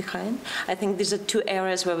lagging behind. I think these are two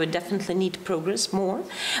areas where we definitely need progress more,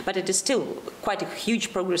 but it is still quite a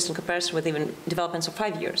huge progress in comparison with even developments of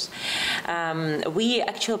 5 years. We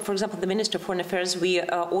actually, for example, the Minister of Foreign Affairs, we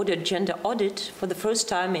ordered gender audit for the first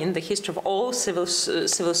time in the history of all civil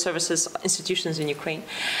services institutions in Ukraine.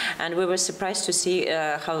 And we were surprised to see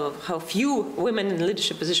how few women in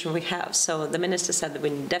leadership position we have. So the minister said that we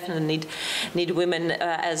definitely need women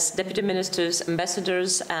as deputy ministers,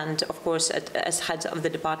 ambassadors, and of course as heads of the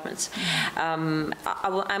departments. I'm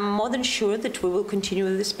more than sure that we will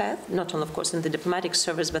continue this path, not only of course in the diplomatic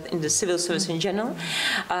service, but in the civil service in general.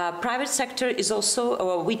 Private sector is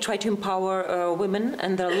also, we try to empower women,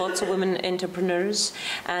 and there are lots of women entrepreneurs,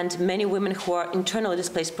 and many women who are internally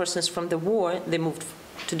displaced persons from the war, they moved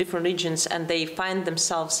to different regions, and they find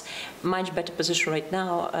themselves much better position right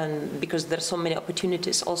now, and because there are so many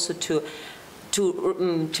opportunities also to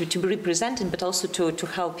be represented, but also to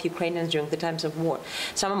help Ukrainians during the times of war.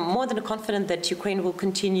 So I'm more than confident that Ukraine will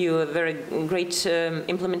continue a very great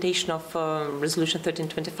implementation of Resolution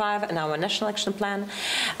 1325 and our National Action Plan.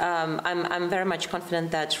 I'm very much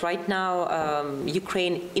confident that right now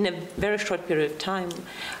Ukraine, in a very short period of time,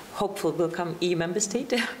 hopefully will become EU member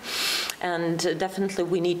state. And definitely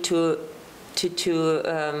we need to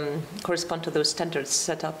correspond to those standards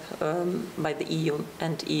set up by the EU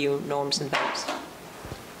and EU norms and values.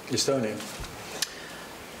 Estonia.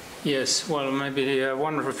 Yes, well, maybe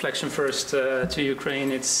one reflection first to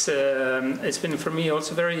Ukraine. It's been for me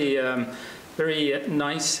also very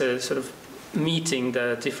nice sort of meeting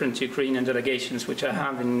the different Ukrainian delegations which I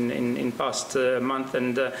have in past month,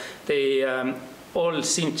 and they all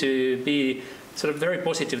seem to be sort of very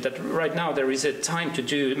positive that right now there is a time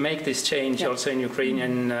to make this change also in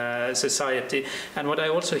Ukrainian society. And what I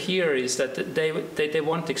also hear is that they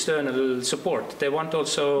want external support. They want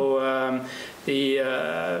also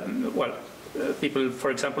people, for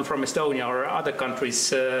example, from Estonia or other countries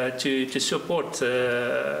to support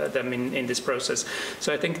them in this process.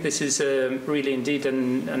 So I think this is really indeed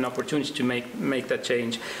an opportunity to make that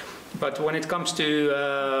change. But when it comes to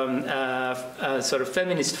sort of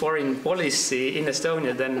feminist foreign policy in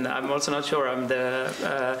Estonia, then I'm also not sure I'm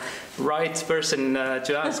the right person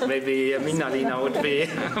to ask. Maybe Minna-Liina would be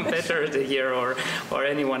better to hear, or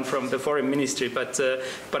anyone from the foreign ministry. But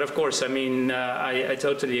of course, I mean, I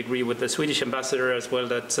totally agree with the Swedish ambassador as well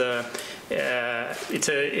that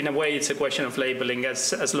in a way it's a question of labeling.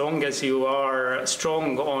 As long as you are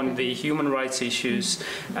strong on the human rights issues,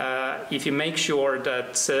 if you make sure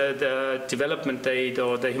that the development aid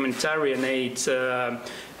or the humanitarian aid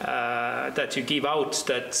that you give out,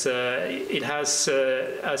 that it has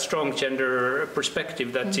a strong gender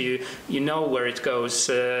perspective, that you know where it goes,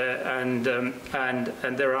 and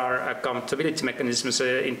there are accountability mechanisms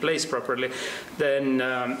in place properly, then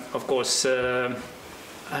of course.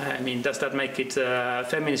 I mean, does that make it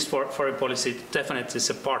feminist foreign policy? Definitely is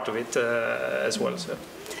a part of it as well. So.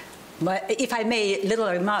 But if I may, little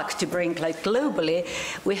remark to bring, like globally,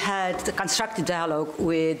 we had the constructive dialogue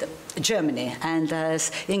with Germany, and as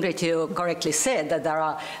Ingrid, you correctly said, that there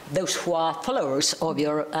are those who are followers of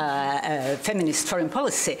your feminist foreign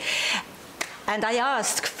policy. And I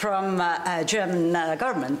asked from German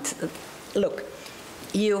government, look,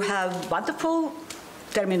 you have wonderful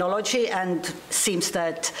terminology, and seems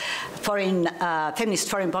that feminist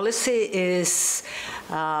foreign policy is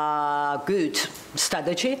good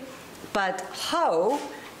strategy, but how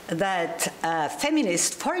that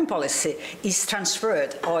feminist foreign policy is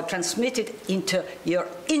transferred or transmitted into your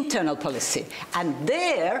internal policy, and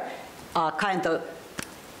there are kind of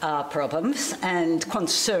problems and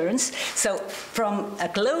concerns. So from a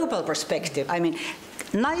global perspective, I mean,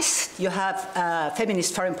 nice you have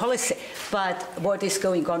feminist foreign policy, but what is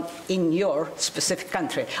going on in your specific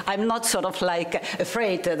country? I'm not sort of like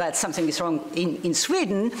afraid that something is wrong in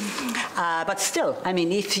Sweden, But still, I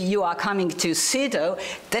mean, if you are coming to CEDAW,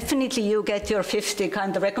 definitely you get your 50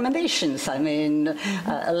 kind of recommendations. I mean,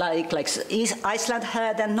 like Iceland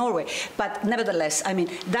had and Norway. But nevertheless, I mean,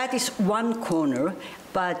 that is one corner.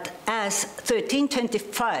 But as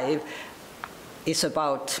 1325 is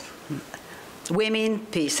about women,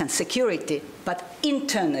 peace and security, but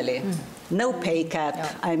internally, no pay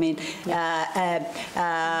cap, I mean,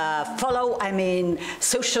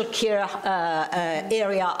 social care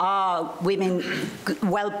area, are women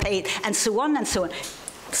well paid, and so on and so on.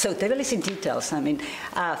 So devil is in details. I mean,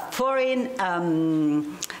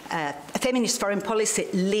 feminist foreign policy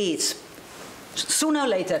leads sooner or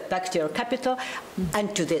later back to your capital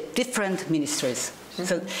and to the different ministries.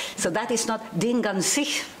 So that is not Ding an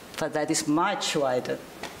sich, but that is much wider.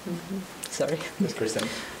 Sorry. Yes, Christian.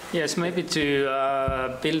 Yes, maybe to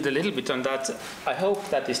build a little bit on that. I hope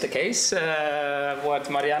that is the case, what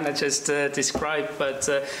Mariana just described, but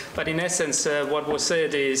in essence, what was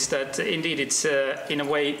said is that indeed it's in a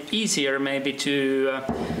way easier maybe to,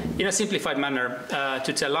 in a simplified manner,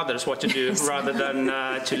 to tell others what to do rather than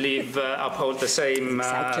to uphold the same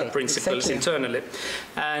principles internally.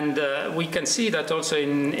 And we can see that also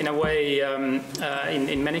in a way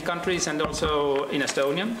in many countries and also in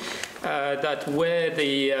Estonia. That where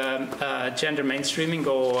the gender mainstreaming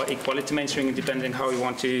or equality mainstreaming, depending how you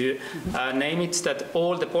want to name it, that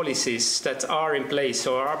all the policies that are in place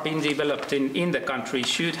or are being developed in the country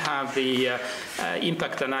should have the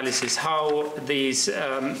impact analysis, how these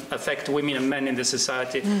affect women and men in the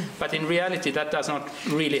society. But in reality, that does not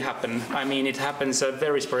really happen. I mean, it happens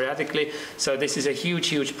very sporadically. So this is a huge,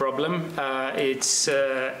 huge problem. It's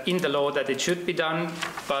in the law that it should be done,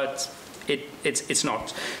 but it's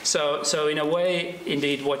not. So in a way,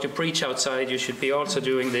 indeed, what you preach outside, you should be also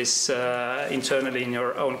doing this internally in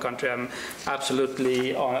your own country. I'm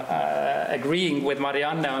absolutely agreeing with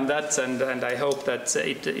Marianne on that, and I hope that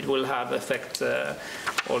it will have effect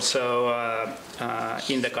also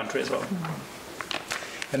in the country as well.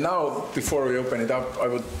 And now, before we open it up, I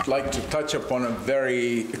would like to touch upon a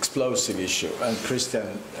very explosive issue. And Christian,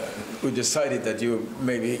 we decided that you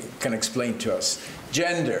maybe can explain to us.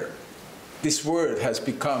 Gender. This word has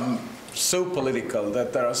become so political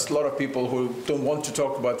that there are a lot of people who don't want to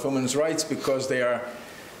talk about women's rights because they are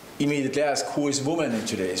immediately asked, who is woman in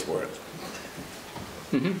today's world?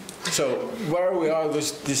 So where we are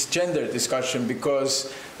with this gender discussion,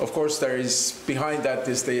 because of course there is, behind that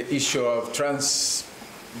is the issue of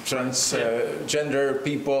transgender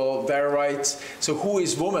people, their rights. So who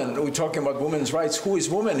is woman? We're talking about women's rights. Who is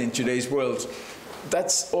woman in today's world?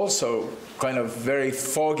 That's also kind of very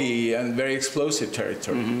foggy and very explosive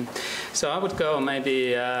territory. So I would go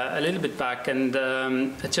maybe a little bit back and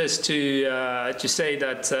just to say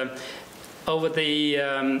that over the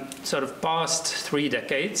sort of past 3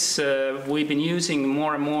 decades, we've been using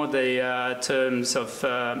more and more the terms of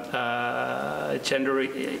gender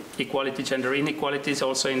equality, gender inequalities,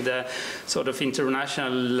 also in the sort of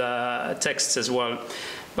international texts as well.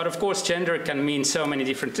 But of course, gender can mean so many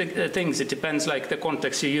different things. It depends, like the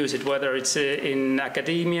context you use it, whether it's in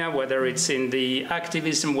academia, whether it's in the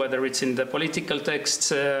activism, whether it's in the political texts.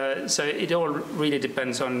 So it all really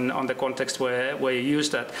depends on the context where you use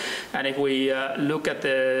that. And if we look at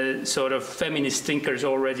the sort of feminist thinkers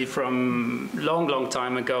already from long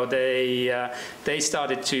time ago, they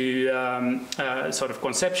started to sort of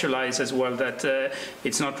conceptualize as well that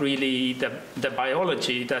it's not really the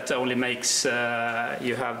biology that only makes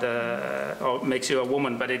makes you a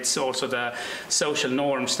woman, but it's also the social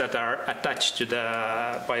norms that are attached to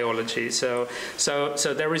the biology. So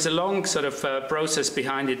there is a long sort of process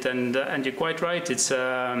behind it, and you're quite right. It's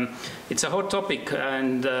a hot topic,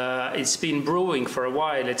 and it's been brewing for a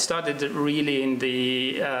while. It started really in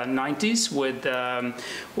the 90s with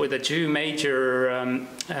the 2 major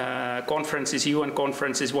conferences, UN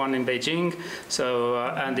conferences, one in Beijing,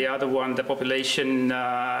 and the other one, the population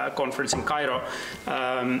conference in Cairo.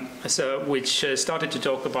 Which started to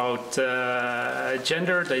talk about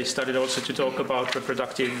gender. They started also to talk about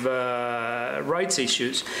reproductive rights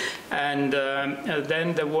issues. And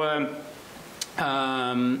then there were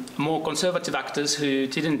more conservative actors who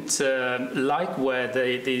didn't like where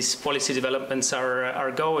these policy developments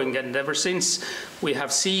are going. And ever since, we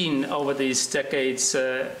have seen over these decades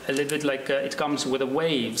a little bit like it comes with the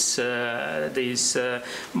waves, these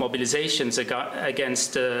mobilizations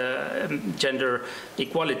against gender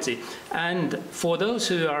equality. And for those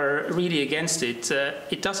who are really against it,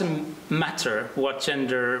 it doesn't matter what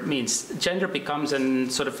gender means. Gender becomes a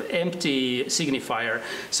sort of empty signifier.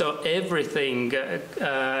 So everything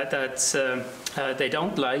that they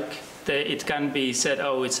don't like it can be said,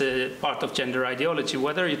 oh, it's a part of gender ideology.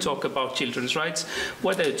 Whether you talk about children's rights,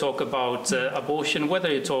 whether you talk about abortion,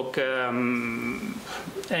 whether you talk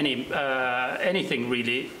anything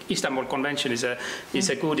really, Istanbul Convention is a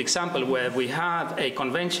good example where we have a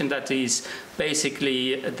convention that is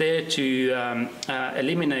basically there to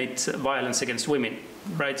eliminate violence against women.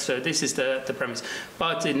 Right, so this is the premise.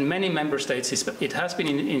 But in many member states, it has been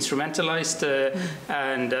instrumentalized,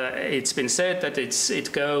 and it's been said that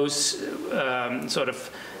it goes sort of.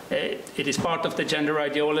 It is part of the gender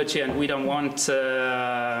ideology, and we don't want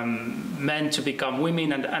men to become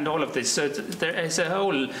women, and all of this. So there is a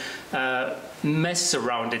whole mess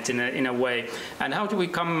around it in a way. And how do we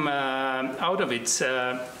come out of it?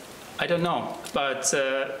 I don't know, but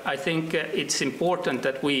I think it's important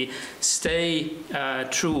that we stay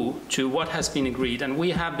true to what has been agreed, and we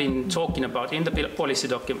have been talking about in the policy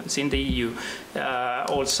documents in the EU,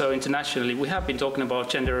 also internationally. We have been talking about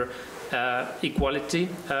gender equality.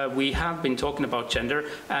 We have been talking about gender,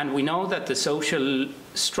 and we know that the social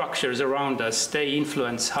structures around us, they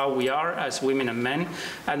influence how we are as women and men,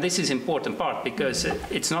 and this is an important part because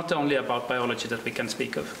it's not only about biology that we can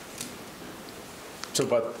speak of. So,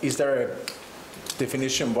 but is there a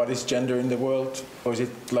definition what is gender in the world? Or is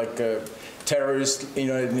it like a terrorist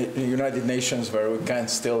United Nations where we can't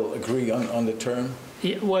still agree on the term?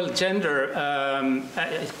 Yeah, well, gender,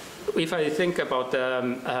 if I think about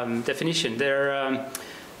the definition, there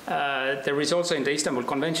is also in the Istanbul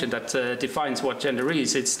Convention that defines what gender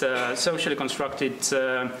is. It's the socially constructed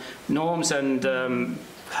norms and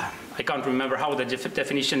I can't remember how the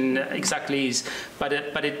definition exactly is, but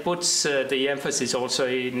it puts the emphasis also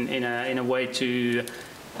in a way to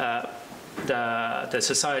the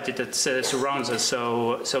society that surrounds us.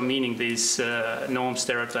 So meaning these norms,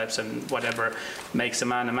 stereotypes, and whatever makes a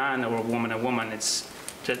man or a woman.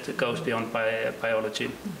 It goes beyond biology.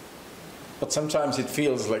 But sometimes it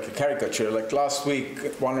feels like a caricature. Like last week,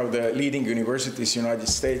 one of the leading universities in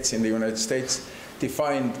the United States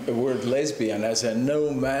defined the word lesbian as a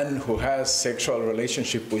no man who has sexual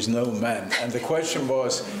relationship with no man. And the question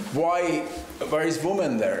was, where is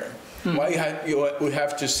woman there? Why we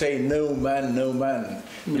have to say no man, no man?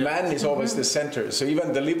 The man is always the center. So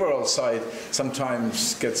even the liberal side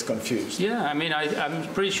sometimes gets confused. Yeah, I mean, I'm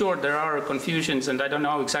pretty sure there are confusions, and I don't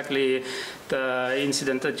know exactly the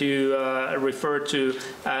incident that you referred to,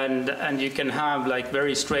 and you can have like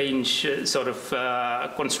very strange sort of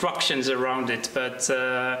constructions around it, but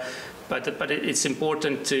it's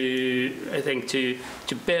important to, I think, to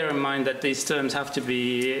bear in mind that these terms have to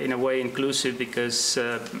be in a way inclusive because,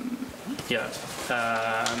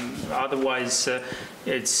 otherwise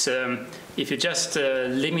it's if you just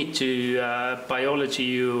limit to biology,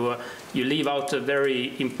 you leave out the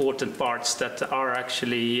very important parts that are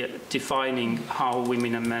actually defining how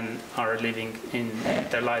women and men are living in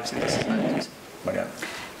their lives in the societies. Marianne.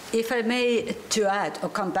 If I may to add or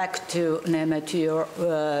come back to Neeme, to your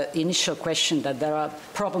initial question that there are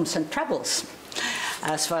problems and troubles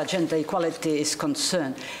as far as gender equality is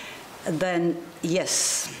concerned, then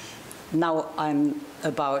yes, now I'm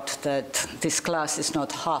about that this glass is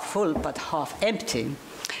not half full but half empty.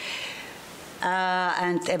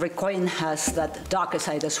 And every coin has that darker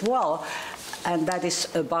side as well, and that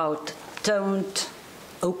is about don't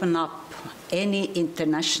open up any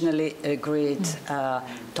internationally agreed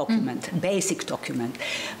document, basic document.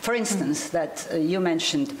 For instance, that you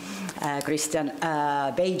mentioned, Christian,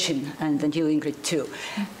 Beijing, and then you, Ingrid, too.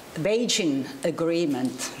 Beijing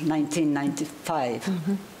Agreement 1995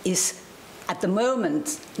 is at the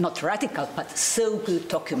moment not radical, but so good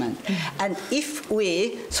document. And if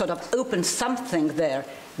we sort of open something there,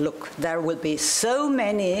 look, there will be so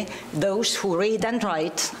many those who read and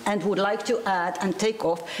write and would like to add and take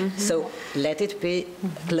off. So let it be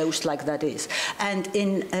closed like that is. And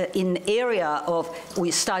in area of,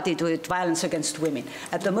 we started with violence against women.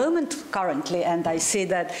 At the moment, currently, and I see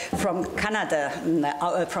that from Canada,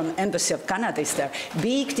 from Embassy of Canada is there,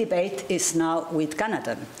 big debate is now with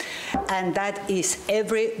Canada. And that is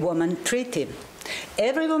Every Woman Treaty.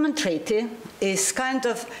 Every Woman Treaty is kind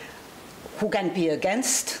of who can be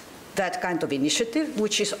against that kind of initiative,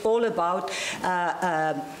 which is all about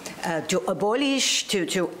to abolish,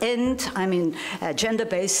 to end, I mean,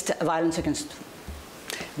 gender-based violence against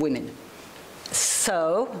women.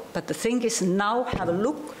 So, but the thing is now have a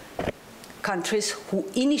look, countries who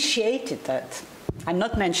initiated that. I'm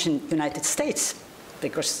not mentioning United States,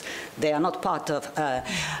 because they are not part of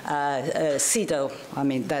CEDAW, I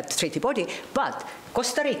mean, that treaty body, but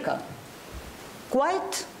Costa Rica,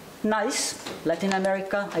 quite nice, Latin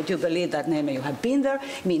America, I do believe that, Neeme, you have been there,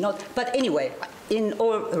 me not, but anyway, in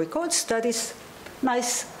all records, that is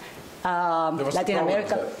nice Latin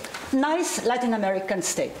America, nice Latin American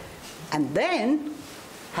state. And then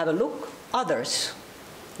have a look, others,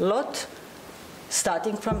 lot,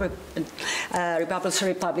 starting from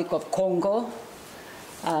Republic of Congo,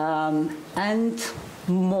 and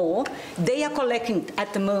more. They are collecting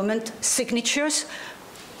at the moment signatures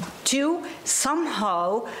to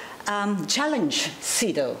somehow challenge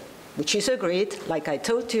CEDAW, which is agreed, like I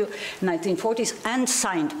told you, 1940s, and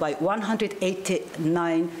signed by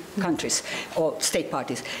 189 countries or state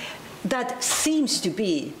parties. That seems to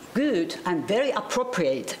be good and very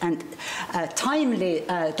appropriate and timely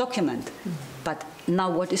document. But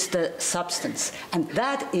now what is the substance? And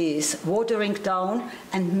that is watering down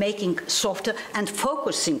and making softer and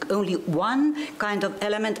focusing only one kind of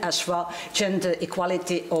element as far as gender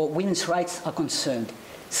equality or women's rights are concerned.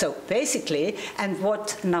 So basically, and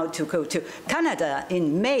what now to go to Canada,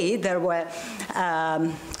 in May there were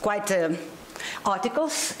quite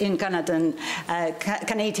articles in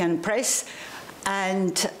Canadian press,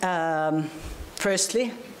 and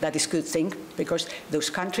firstly, that is a good thing, because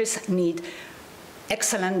those countries need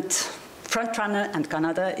excellent frontrunner, and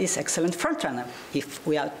Canada is excellent frontrunner. If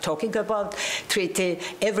we are talking about treaty,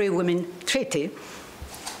 every woman treaty,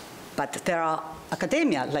 but there are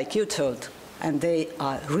academia, like you told, and they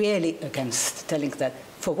are really against telling that.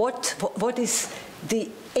 For what is the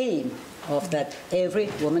aim of that every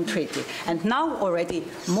woman treaty? And now already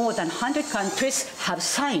more than 100 countries have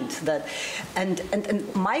signed that. And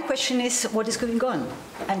my question is, what is going on?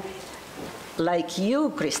 And like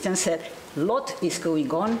you, Christian, said, a lot is going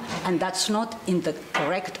on, and that's not in the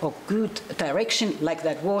correct or good direction like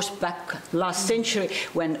that was back last century,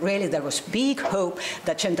 when really there was big hope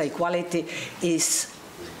that gender equality is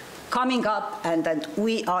coming up and that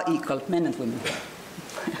we are equal, men and women.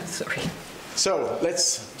 Sorry. So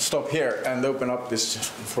let's stop here and open up this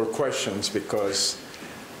for questions, because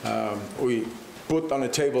we put on the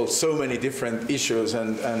table so many different issues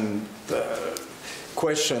and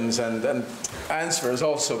questions and answers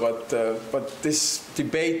also, but this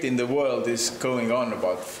debate in the world is going on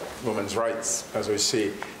about women's rights, as we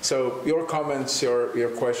see. So your comments,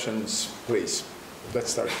 your questions, please.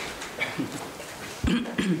 Let's start.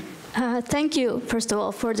 Thank you, first of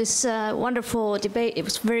all, for this wonderful debate. It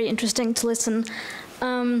was very interesting to listen.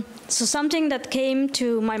 So something that came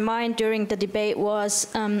to my mind during the debate was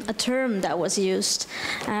a term that was used.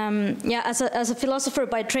 Yeah, as a philosopher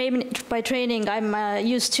by training, I'm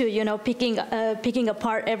used to picking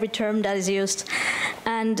apart every term that is used,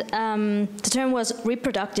 and the term was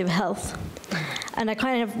reproductive health. And I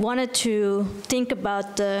kind of wanted to think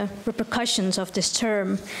about the repercussions of this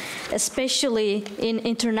term, especially in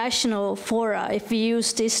international fora. If we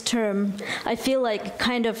use this term, I feel like it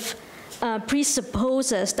kind of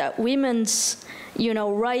presupposes that women's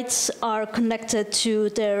rights are connected to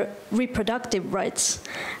their reproductive rights.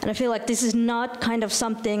 And I feel like this is not kind of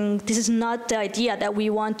something, this is not the idea that we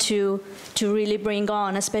want to really bring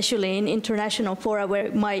on, especially in international fora where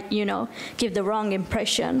it might, give the wrong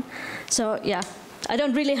impression. So yeah, I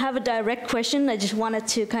don't really have a direct question. I just wanted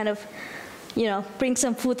to kind of, bring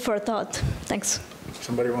some food for thought. Thanks.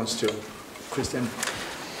 Somebody wants to, Christian?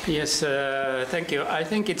 Yes, thank you. I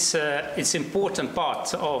think it's important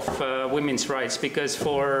part of women's rights, because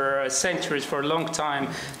for centuries, for a long time,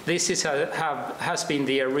 this has been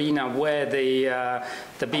the arena where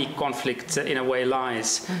the big conflict in a way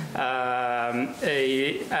lies, and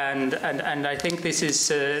I think this is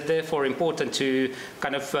therefore important to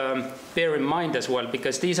kind of bear in mind as well,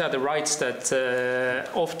 because these are the rights that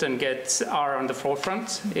often are on the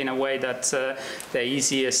forefront in a way that they're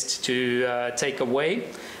easiest to take away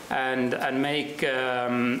and make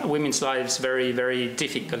women's lives very, very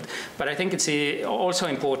difficult. But I think it's also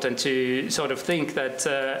important to sort of think that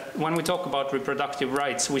when we talk about reproductive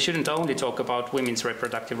rights, we shouldn't only talk about women's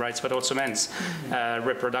reproductive rights, but also men's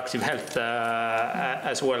reproductive health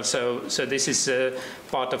as well. So this is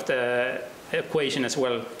part of the equation as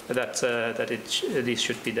well, that this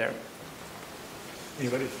should be there.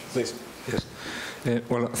 Anybody? Please. Yes.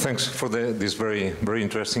 Well, thanks for this very, very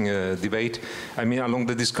interesting debate. I mean, along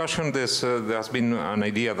the discussion, there has been an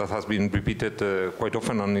idea that has been repeated quite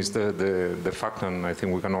often, and is the fact, and I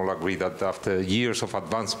think we can all agree, that after years of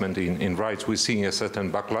advancement in rights, we're seeing a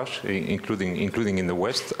certain backlash, including in the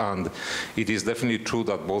West. And it is definitely true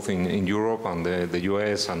that both in Europe and the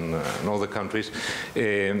US and other countries,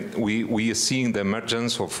 we are seeing the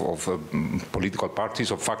emergence of political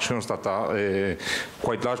parties, of factions that are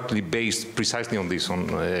quite largely based precisely on this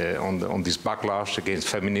on this backlash against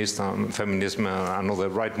feminism and other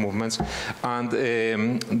right movements. And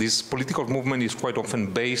this political movement is quite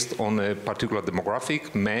often based on a particular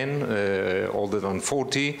demographic, men older than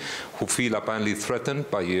 40, who feel apparently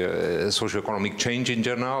threatened by socioeconomic change in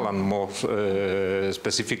general, and more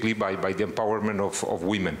specifically by the empowerment of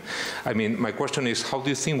women. I mean, my question is, how do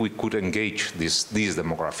you think we could engage this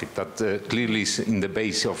demographic that clearly is in the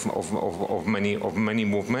base of many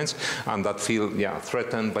movements, and that feel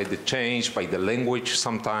threatened by the change, by the language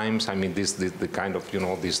sometimes? I mean, the kind of, you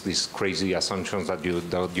know, these crazy assumptions that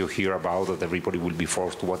you hear about, that everybody will be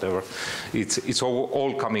forced to whatever. It's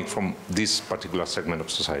all coming from this particular segment of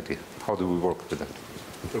society. How do we work with that?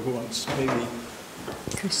 So who wants? Maybe.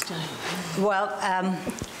 Krista. Well,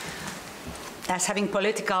 as having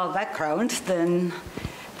political background, then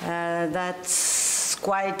that's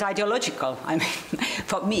quite ideological. I mean,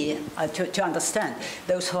 for me, to understand.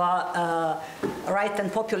 Those who are right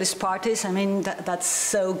and populist parties, I mean, that's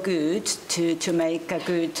so good to make a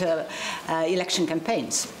good election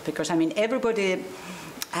campaigns. Because, I mean, everybody,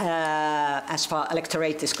 as far as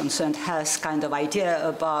electorate is concerned, has kind of idea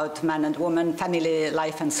about man and woman, family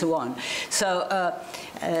life, and so on. So,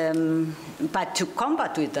 but to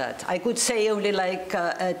combat with that, I could say only like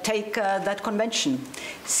take that convention,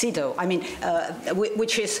 CEDAW. I mean,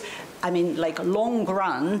 which is, I mean, like long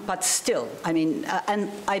run, but still. I mean, and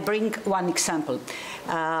I bring one example.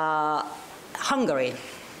 Hungary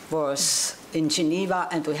was in Geneva,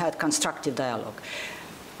 and we had constructive dialogue.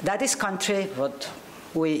 That is country what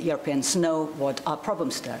we Europeans know what are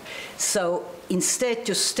problems there. So instead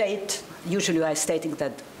to state, usually we are stating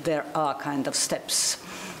that there are kind of steps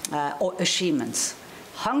or achievements.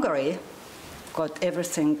 Hungary got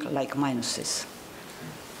everything like minuses.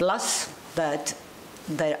 Plus that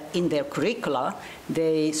in their curricula,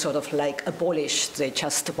 they sort of like abolished, they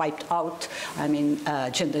just wiped out, I mean,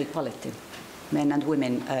 gender equality. Men and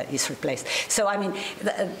women is replaced. So, I mean,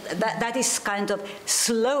 that is kind of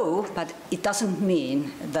slow, but it doesn't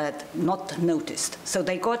mean that not noticed. So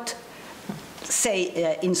they got,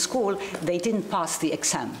 say, in school, they didn't pass the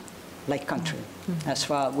exam, like country, as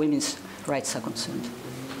far as women's rights are concerned.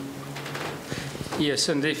 Yes,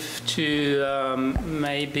 and if to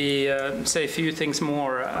maybe say a few things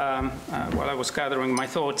more while I was gathering my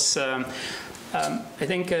thoughts. I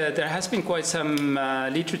think there has been quite some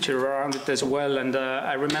literature around it as well, and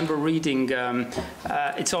I remember reading,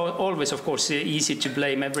 it's always, of course, easy to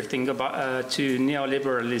blame everything about, to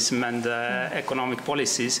neoliberalism and economic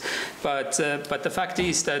policies, but the fact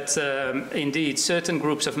is that indeed certain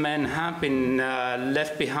groups of men have been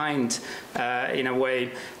left behind in a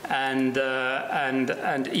way, and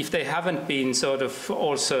if they haven't been sort of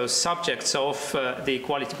also subjects of the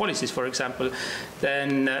equality policies, for example,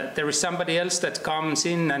 then there is somebody else that comes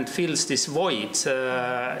in and fills this void.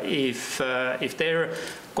 If their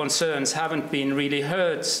concerns haven't been really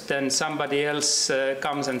heard, then somebody else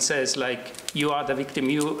comes and says, like, you are the victim,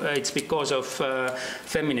 it's because of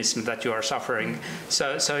feminism that you are suffering.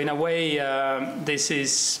 So in a way, this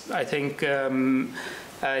is, I think,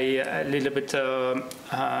 a little bit a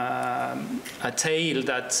tale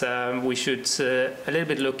that we should a little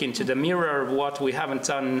bit look into the mirror of what we haven't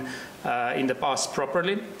done in the past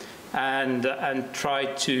properly, and try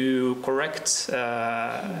to correct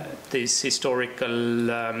this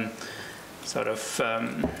historical sort of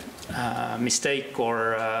mistake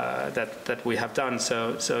or that we have done.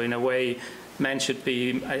 So in a way, men should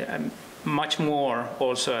be much more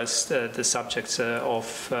also as the subjects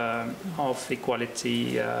of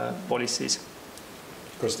equality policies.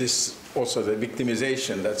 Because this also the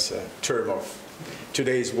victimization, that's a term of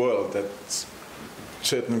today's world, that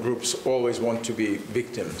certain groups always want to be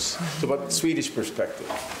victims. So what Swedish perspective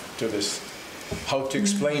to this? How to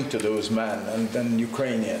explain to those men and then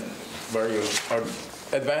Ukrainian, where you are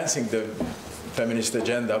advancing the feminist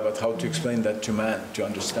agenda, but how to explain that to men to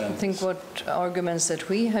understand? I think what arguments that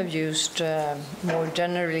we have used more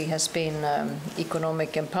generally has been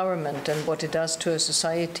economic empowerment and what it does to a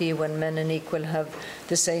society when men and equal have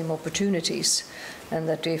the same opportunities, and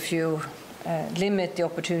that if you limit the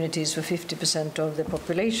opportunities for 50% of the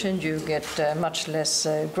population, you get much less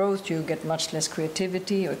growth, you get much less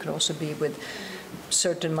creativity, or it can also be with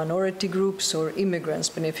certain minority groups or immigrants.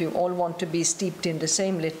 But if you all want to be steeped in the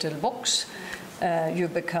same little box, you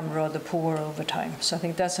become rather poor over time. So I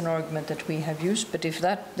think that's an argument that we have used. But if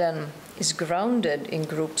that then is grounded in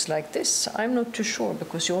groups like this, I'm not too sure,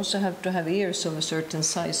 because you also have to have ears of a certain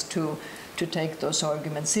size to take those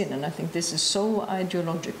arguments in. And I think this is so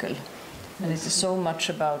ideological. And it is so much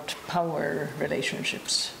about power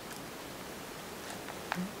relationships.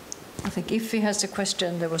 I think if he has a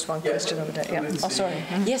question, there was one question over there. Yeah. Oh, sorry.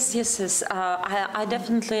 Yes. I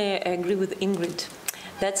definitely agree with Ingrid.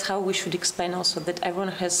 That's how we should explain also that everyone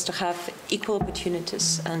has to have equal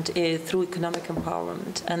opportunities and through economic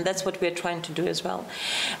empowerment. And that's what we're trying to do as well.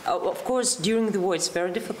 Of course, during the war, it's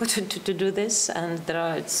very difficult to do this. And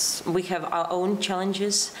we have our own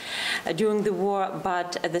challenges during the war.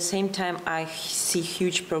 But at the same time, I see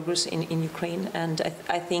huge progress in Ukraine. And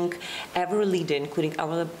I think every leader, including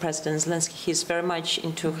our President Zelensky, he's very much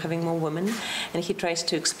into having more women. And he tries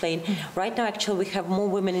to explain. Right now, actually, we have more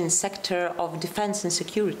women in the sector of defense and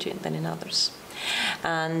security than in others.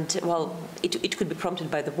 And, well, it could be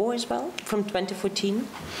prompted by the war as well from 2014.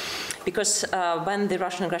 Because when the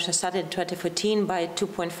Russian aggression started in 2014, by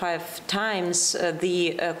 2.5 times,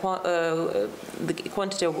 the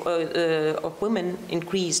quantity of women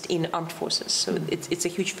increased in armed forces. So it's a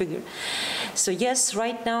huge figure. So yes,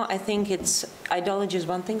 right now I think ideology is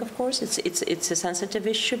one thing, of course. It's a sensitive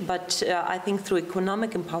issue, but I think through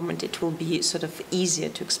economic empowerment it will be sort of easier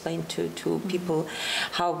to explain to people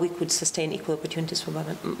how we could sustain equal opportunities for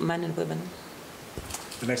men and women.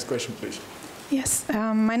 The next question, please. Yes,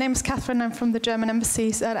 my name is Catherine. I'm from the German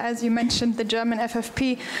embassy. As you mentioned, the German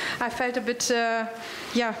FFP, I felt a bit,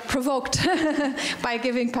 provoked by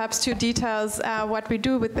giving perhaps two details what we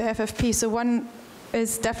do with the FFP. So one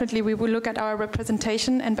is definitely we will look at our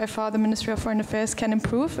representation, and by far the Ministry of Foreign Affairs can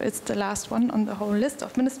improve. It's the last one on the whole list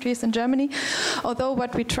of ministries in Germany. Although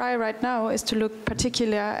what we try right now is to look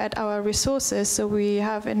particularly at our resources. So we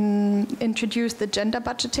have introduced the gender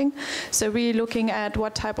budgeting. So really looking at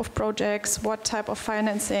what type of projects, what type of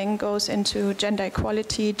financing goes into gender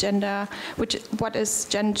equality, what is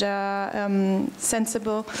gender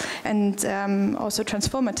sensible and also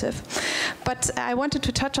transformative. But I wanted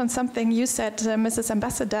to touch on something you said, Mrs.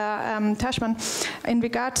 Ambassador Tersman, in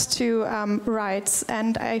regards to rights.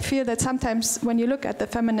 And I feel that sometimes when you look at the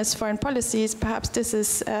feminist foreign policies, perhaps this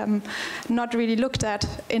is not really looked at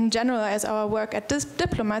in general as our work at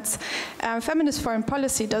diplomats. Feminist foreign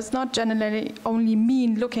policy does not generally only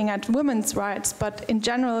mean looking at women's rights, but in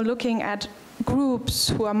general looking at groups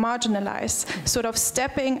who are marginalized, sort of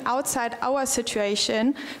stepping outside our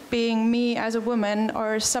situation, being me as a woman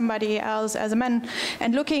or somebody else as a man,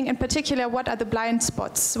 and looking in particular what are the blind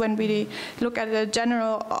spots when we look at a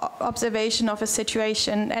general observation of a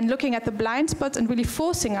situation, and looking at the blind spots and really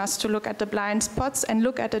forcing us to look at the blind spots and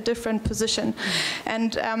look at a different position.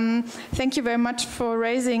 And thank you very much for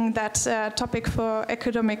raising that topic for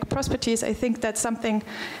economic prosperities. I think that's something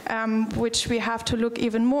which we have to look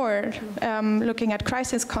even more looking at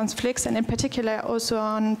crisis conflicts, and in particular also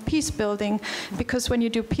on peace building, because when you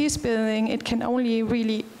do peace building, it can only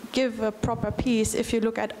really give a proper peace if you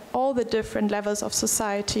look at all the different levels of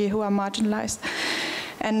society who are marginalized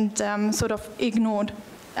and sort of ignored.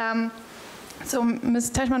 So,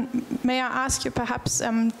 Ms. Tersman, may I ask you perhaps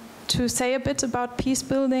to say a bit about peace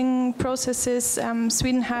building processes?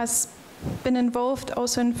 Sweden has been involved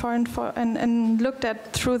also in and looked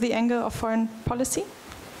at through the angle of foreign policy?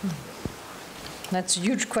 That's a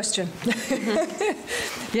huge question.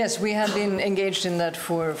 Yes, we have been engaged in that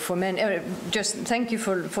for many. Just thank you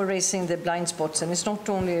for raising the blind spots. And it's not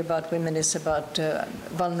only about women, it's about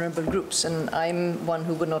vulnerable groups. And I'm one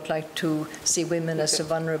who would not like to see women as a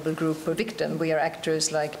vulnerable group or victim. We are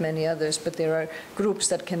actors like many others, but there are groups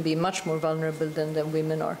that can be much more vulnerable than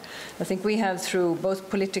women are. I think we have, through both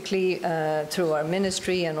politically, through our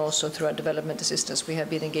ministry and also through our development assistance, we have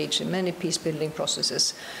been engaged in many peace-building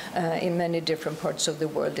processes in many different parts of the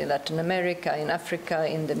world, in Latin America, in Africa,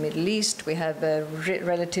 in the Middle East. We have a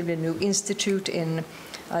relatively new institute in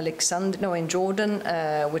Jordan,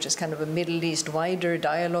 which is kind of a Middle East wider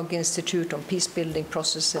dialogue institute on peace building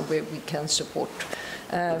process and where we can support.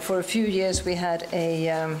 For a few years we had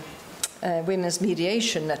a women's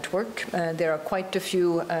mediation network. There are quite a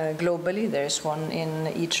few globally. There's one in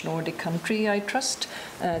each Nordic country, I trust.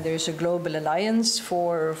 There's a global alliance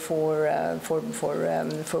for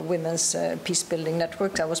women's peace building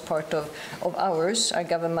networks. I was part of ours. Our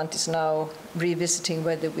government is now revisiting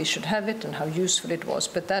whether we should have it and how useful it was.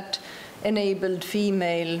 But that enabled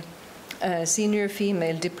senior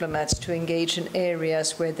female diplomats to engage in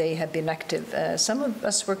areas where they have been active. Some of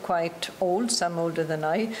us were quite old, some older than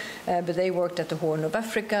I, but they worked at the Horn of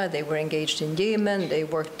Africa, they were engaged in Yemen, they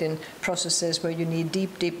worked in processes where you need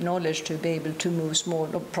deep knowledge to be able to move small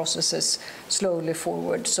processes slowly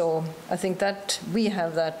forward. So I think that we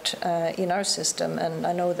have that in our system, and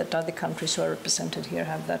I know that other countries who are represented here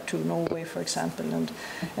have that too, Norway, for example,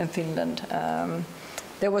 and Finland.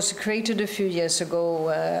 There was created a few years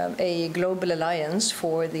ago a global alliance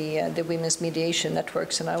for the women's mediation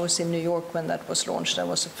networks, and I was in New York when that was launched. That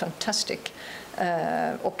was a fantastic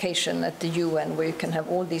occasion at the UN, where you can have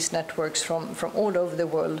all these networks from all over the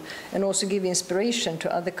world, and also give inspiration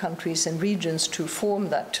to other countries and regions to form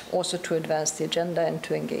that, also to advance the agenda and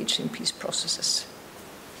to engage in peace processes.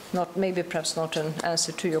 Perhaps not an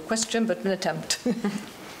answer to your question, but an attempt.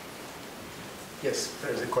 Yes,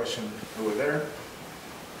 there's a question over there.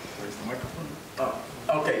 Where's the microphone? Oh,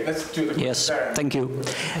 okay, let's do the question. Yes, there. thank you.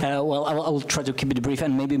 Well, I'll try to keep it brief,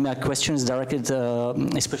 and maybe my question is directed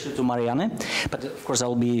especially to Marianne, but of course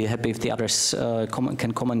I'll be happy if the others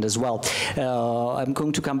can comment as well. I'm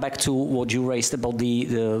going to come back to what you raised about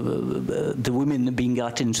the women being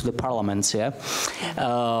elected into the parliaments. Yeah,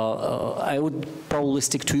 I would probably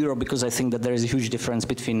stick to Europe, because I think that there is a huge difference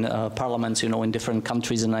between parliaments, in different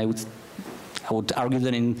countries, and I would argue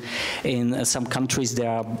that in some countries there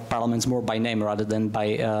are parliaments more by name rather than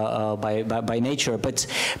by nature. But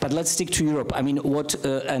let's stick to Europe. I mean,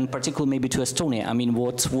 and particularly maybe to Estonia. I mean,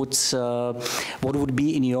 what would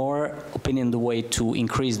be, in your opinion, the way to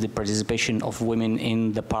increase the participation of women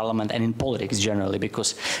in the parliament and in politics generally?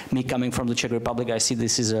 Because me coming from the Czech Republic, I see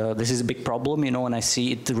this is a big problem, and I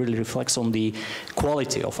see it really reflects on the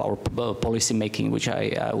quality of our policy making, which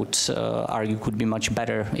I would argue could be much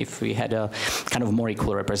better if we had a kind of more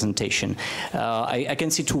equal representation. I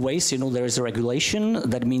can see two ways. There is a regulation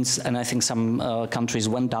that means, and I think some countries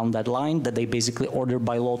went down that line, that they basically order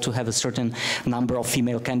by law to have a certain number of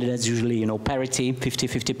female candidates, usually parity,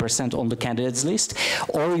 50% on the candidates list.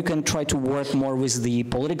 Or you can try to work more with the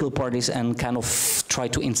political parties and kind of try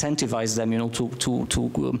to incentivize them,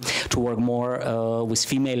 to work more with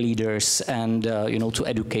female leaders and to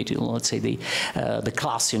educate, let's say the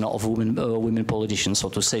class, of women politicians, so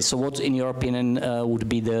to say. So what, in your opinion, would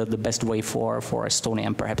be the best way for Estonia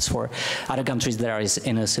and perhaps for other countries that are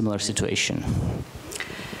in a similar situation?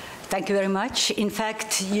 Thank you very much. In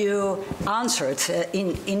fact, you answered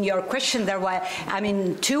in your question there were,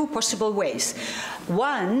 two possible ways.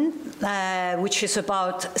 One, which is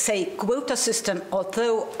about, say, quota system,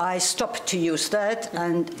 although I stopped to use that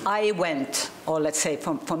and I went, or let's say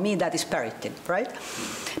for me that is parity, right?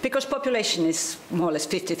 Because population is more or less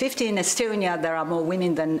 50-50. In Estonia, there are more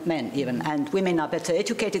women than men even, and women are better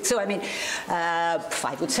educated. So,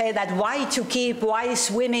 I would say that why to keep wise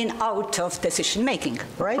women out of decision making,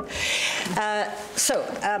 right?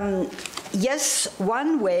 Yes,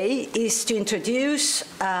 one way is to introduce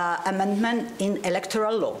amendment in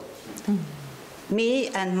electoral law. Me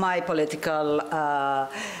and my political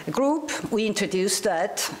group, we introduced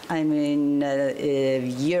that.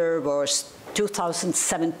 Year was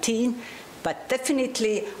 2017, but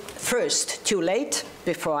definitely first too late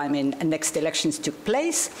before next elections took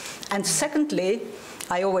place, and secondly,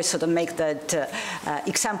 I always sort of make that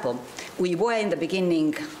example. We were in the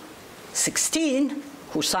beginning 16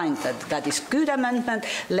 who signed that is good amendment.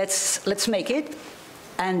 Let's make it,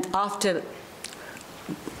 and after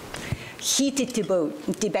heated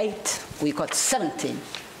debate, we got 17.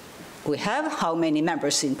 We have how many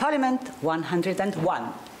members in parliament?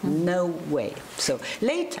 101. No way. So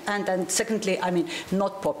late, and then secondly,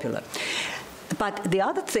 not popular. But the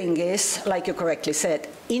other thing is, like you correctly said,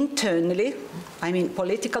 internally,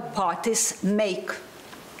 political parties make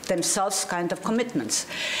themselves kind of commitments.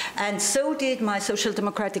 And so did my Social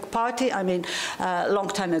Democratic Party, a long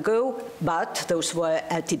time ago, but those were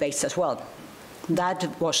debates as well.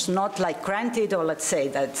 That was not like granted, or let's say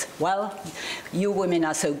that, well, you women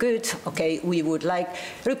are so good, okay, we would like,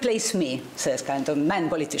 replace me, says kind of man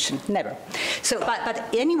politician, never. So, but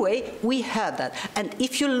anyway, we have that. And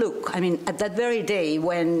if you look, at that very day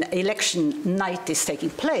when election night is taking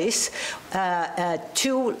place,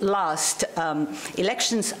 two last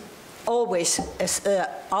elections, always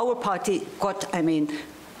our party got,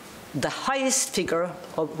 the highest figure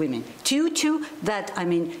of women, due to that,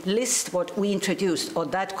 list what we introduced, or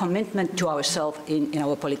that commitment to ourselves in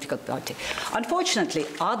our political party. Unfortunately,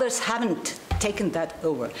 others haven't taken that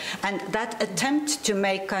over. And that attempt to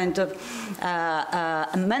make kind of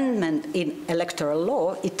amendment in electoral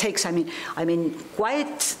law, it takes,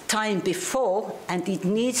 quite time before, and it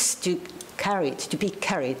needs to be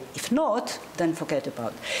carried. If not, then forget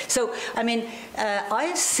about it. So,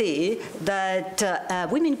 I see that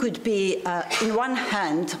women could be, in one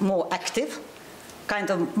hand, more active, kind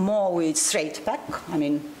of more with straight back.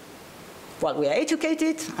 Well, we are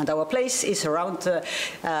educated, and our place is around the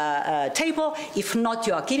table. If not,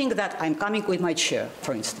 you are giving that, I'm coming with my chair,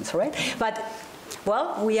 for instance, right? But,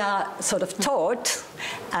 well, we are sort of taught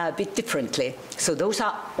a bit differently. So those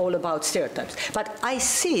are all about stereotypes. But I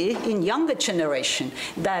see in younger generation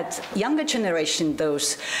that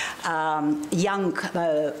those young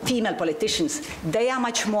female politicians, they are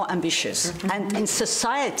much more ambitious. And in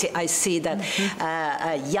society, I see that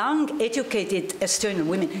young, educated Estonian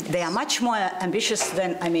women, they are much more ambitious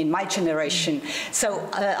than, I mean, my generation. So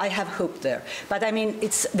I have hope there. But I mean,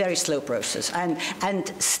 it's a very slow process.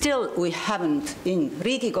 And still we haven't in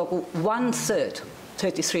Riigikogu 1/3,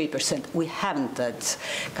 33%, we haven't that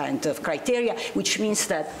kind of criteria, which means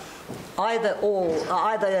that either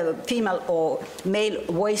female or male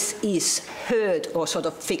voice is heard or sort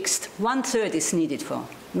of fixed. 1/3 is needed for,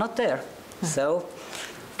 not there. So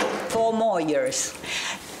 4 more years.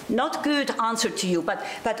 Not good answer to you, but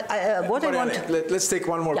what Marianne, I want... Let's take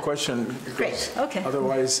one more question. Great, okay.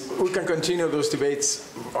 Otherwise, we can continue those debates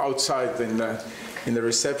outside in the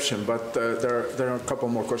reception, but there are a couple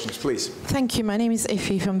more questions, please. Thank you. My name is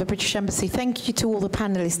Effie from the British Embassy. Thank you to all the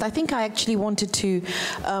panelists. I think I actually wanted to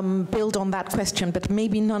build on that question, but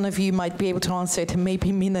maybe none of you might be able to answer it, and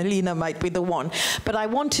maybe Minna-Liina might be the one. But I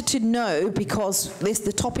wanted to know, because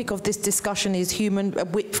the topic of this discussion is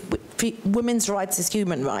women's rights is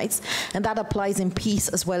human rights, and that applies in peace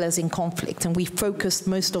as well as in conflict. And we focused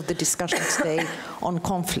most of the discussion today on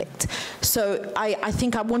conflict. So I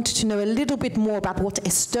think I wanted to know a little bit more about what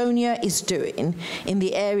Estonia is doing in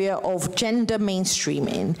the area of gender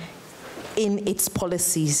mainstreaming in its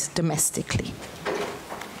policies domestically.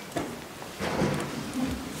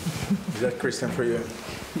 Is that, Christian, for you?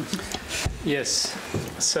 Yes.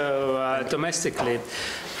 So domestically,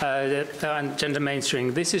 and gender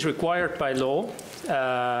mainstreaming, this is required by law.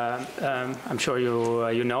 I'm sure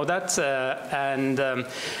you know that.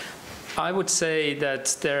 I would say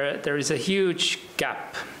that there is a huge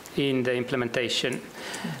gap in the implementation.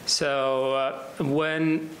 So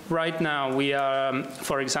when right now we are,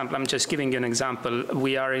 for example, I'm just giving you an example,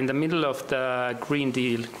 we are in the middle of the Green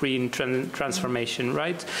Deal, green transformation,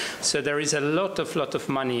 right? So there is a lot of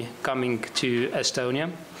money coming to Estonia.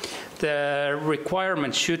 The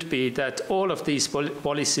requirement should be that all of these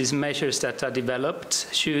policies, measures that are developed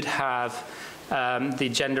should have the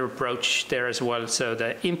gender approach there as well. So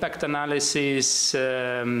the impact analysis,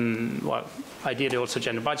 well, ideally also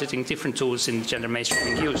gender budgeting, different tools in gender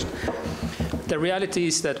mainstreaming used. The reality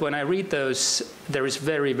is that when I read those, there is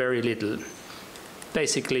very, very little.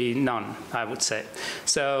 Basically none, I would say.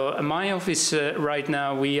 So my office right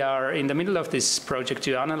now, we are in the middle of this project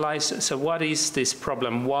to analyze, so what is this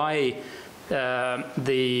problem? Why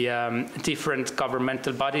the different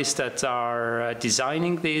governmental bodies that are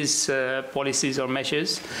designing these policies or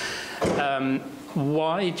measures,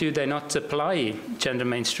 why do they not apply gender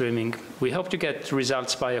mainstreaming? We hope to get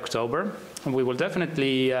results by October, and we will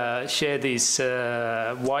definitely share these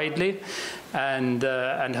widely,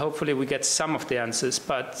 and hopefully we get some of the answers.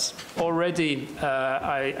 But already,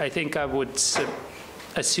 I think I would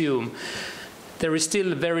assume there is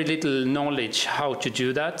still very little knowledge how to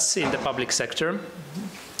do that in the public sector.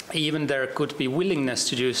 Even there could be willingness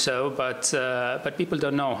to do so, but people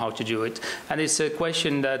don't know how to do it. And it's a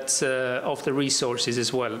question that of the resources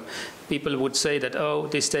as well. People would say that, oh,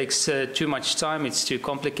 this takes too much time, it's too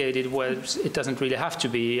complicated. Well, it doesn't really have to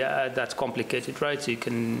be that complicated, right? You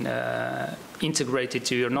can integrate it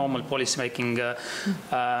to your normal policymaking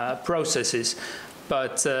processes.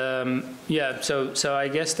 But yeah, so I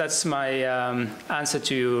guess that's my answer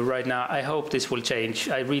to you right now. I hope this will change.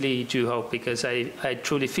 I really do hope, because I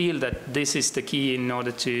truly feel that this is the key in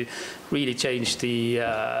order to really change the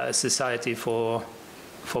society for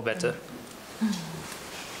better.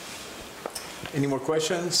 Any more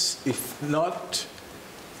questions? If not,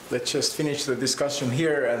 let's just finish the discussion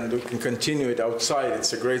here and we can continue it outside.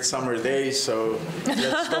 It's a great summer day, so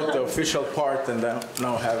let's stop the official part and then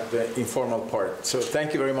now have the informal part. So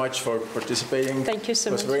thank you very much for participating. Thank you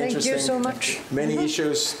so much. It was very interesting. Thank you so much. Many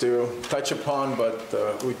issues to touch upon,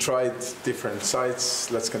 but we tried different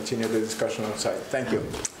sites. Let's continue the discussion outside. Thank you.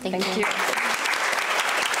 Thank you.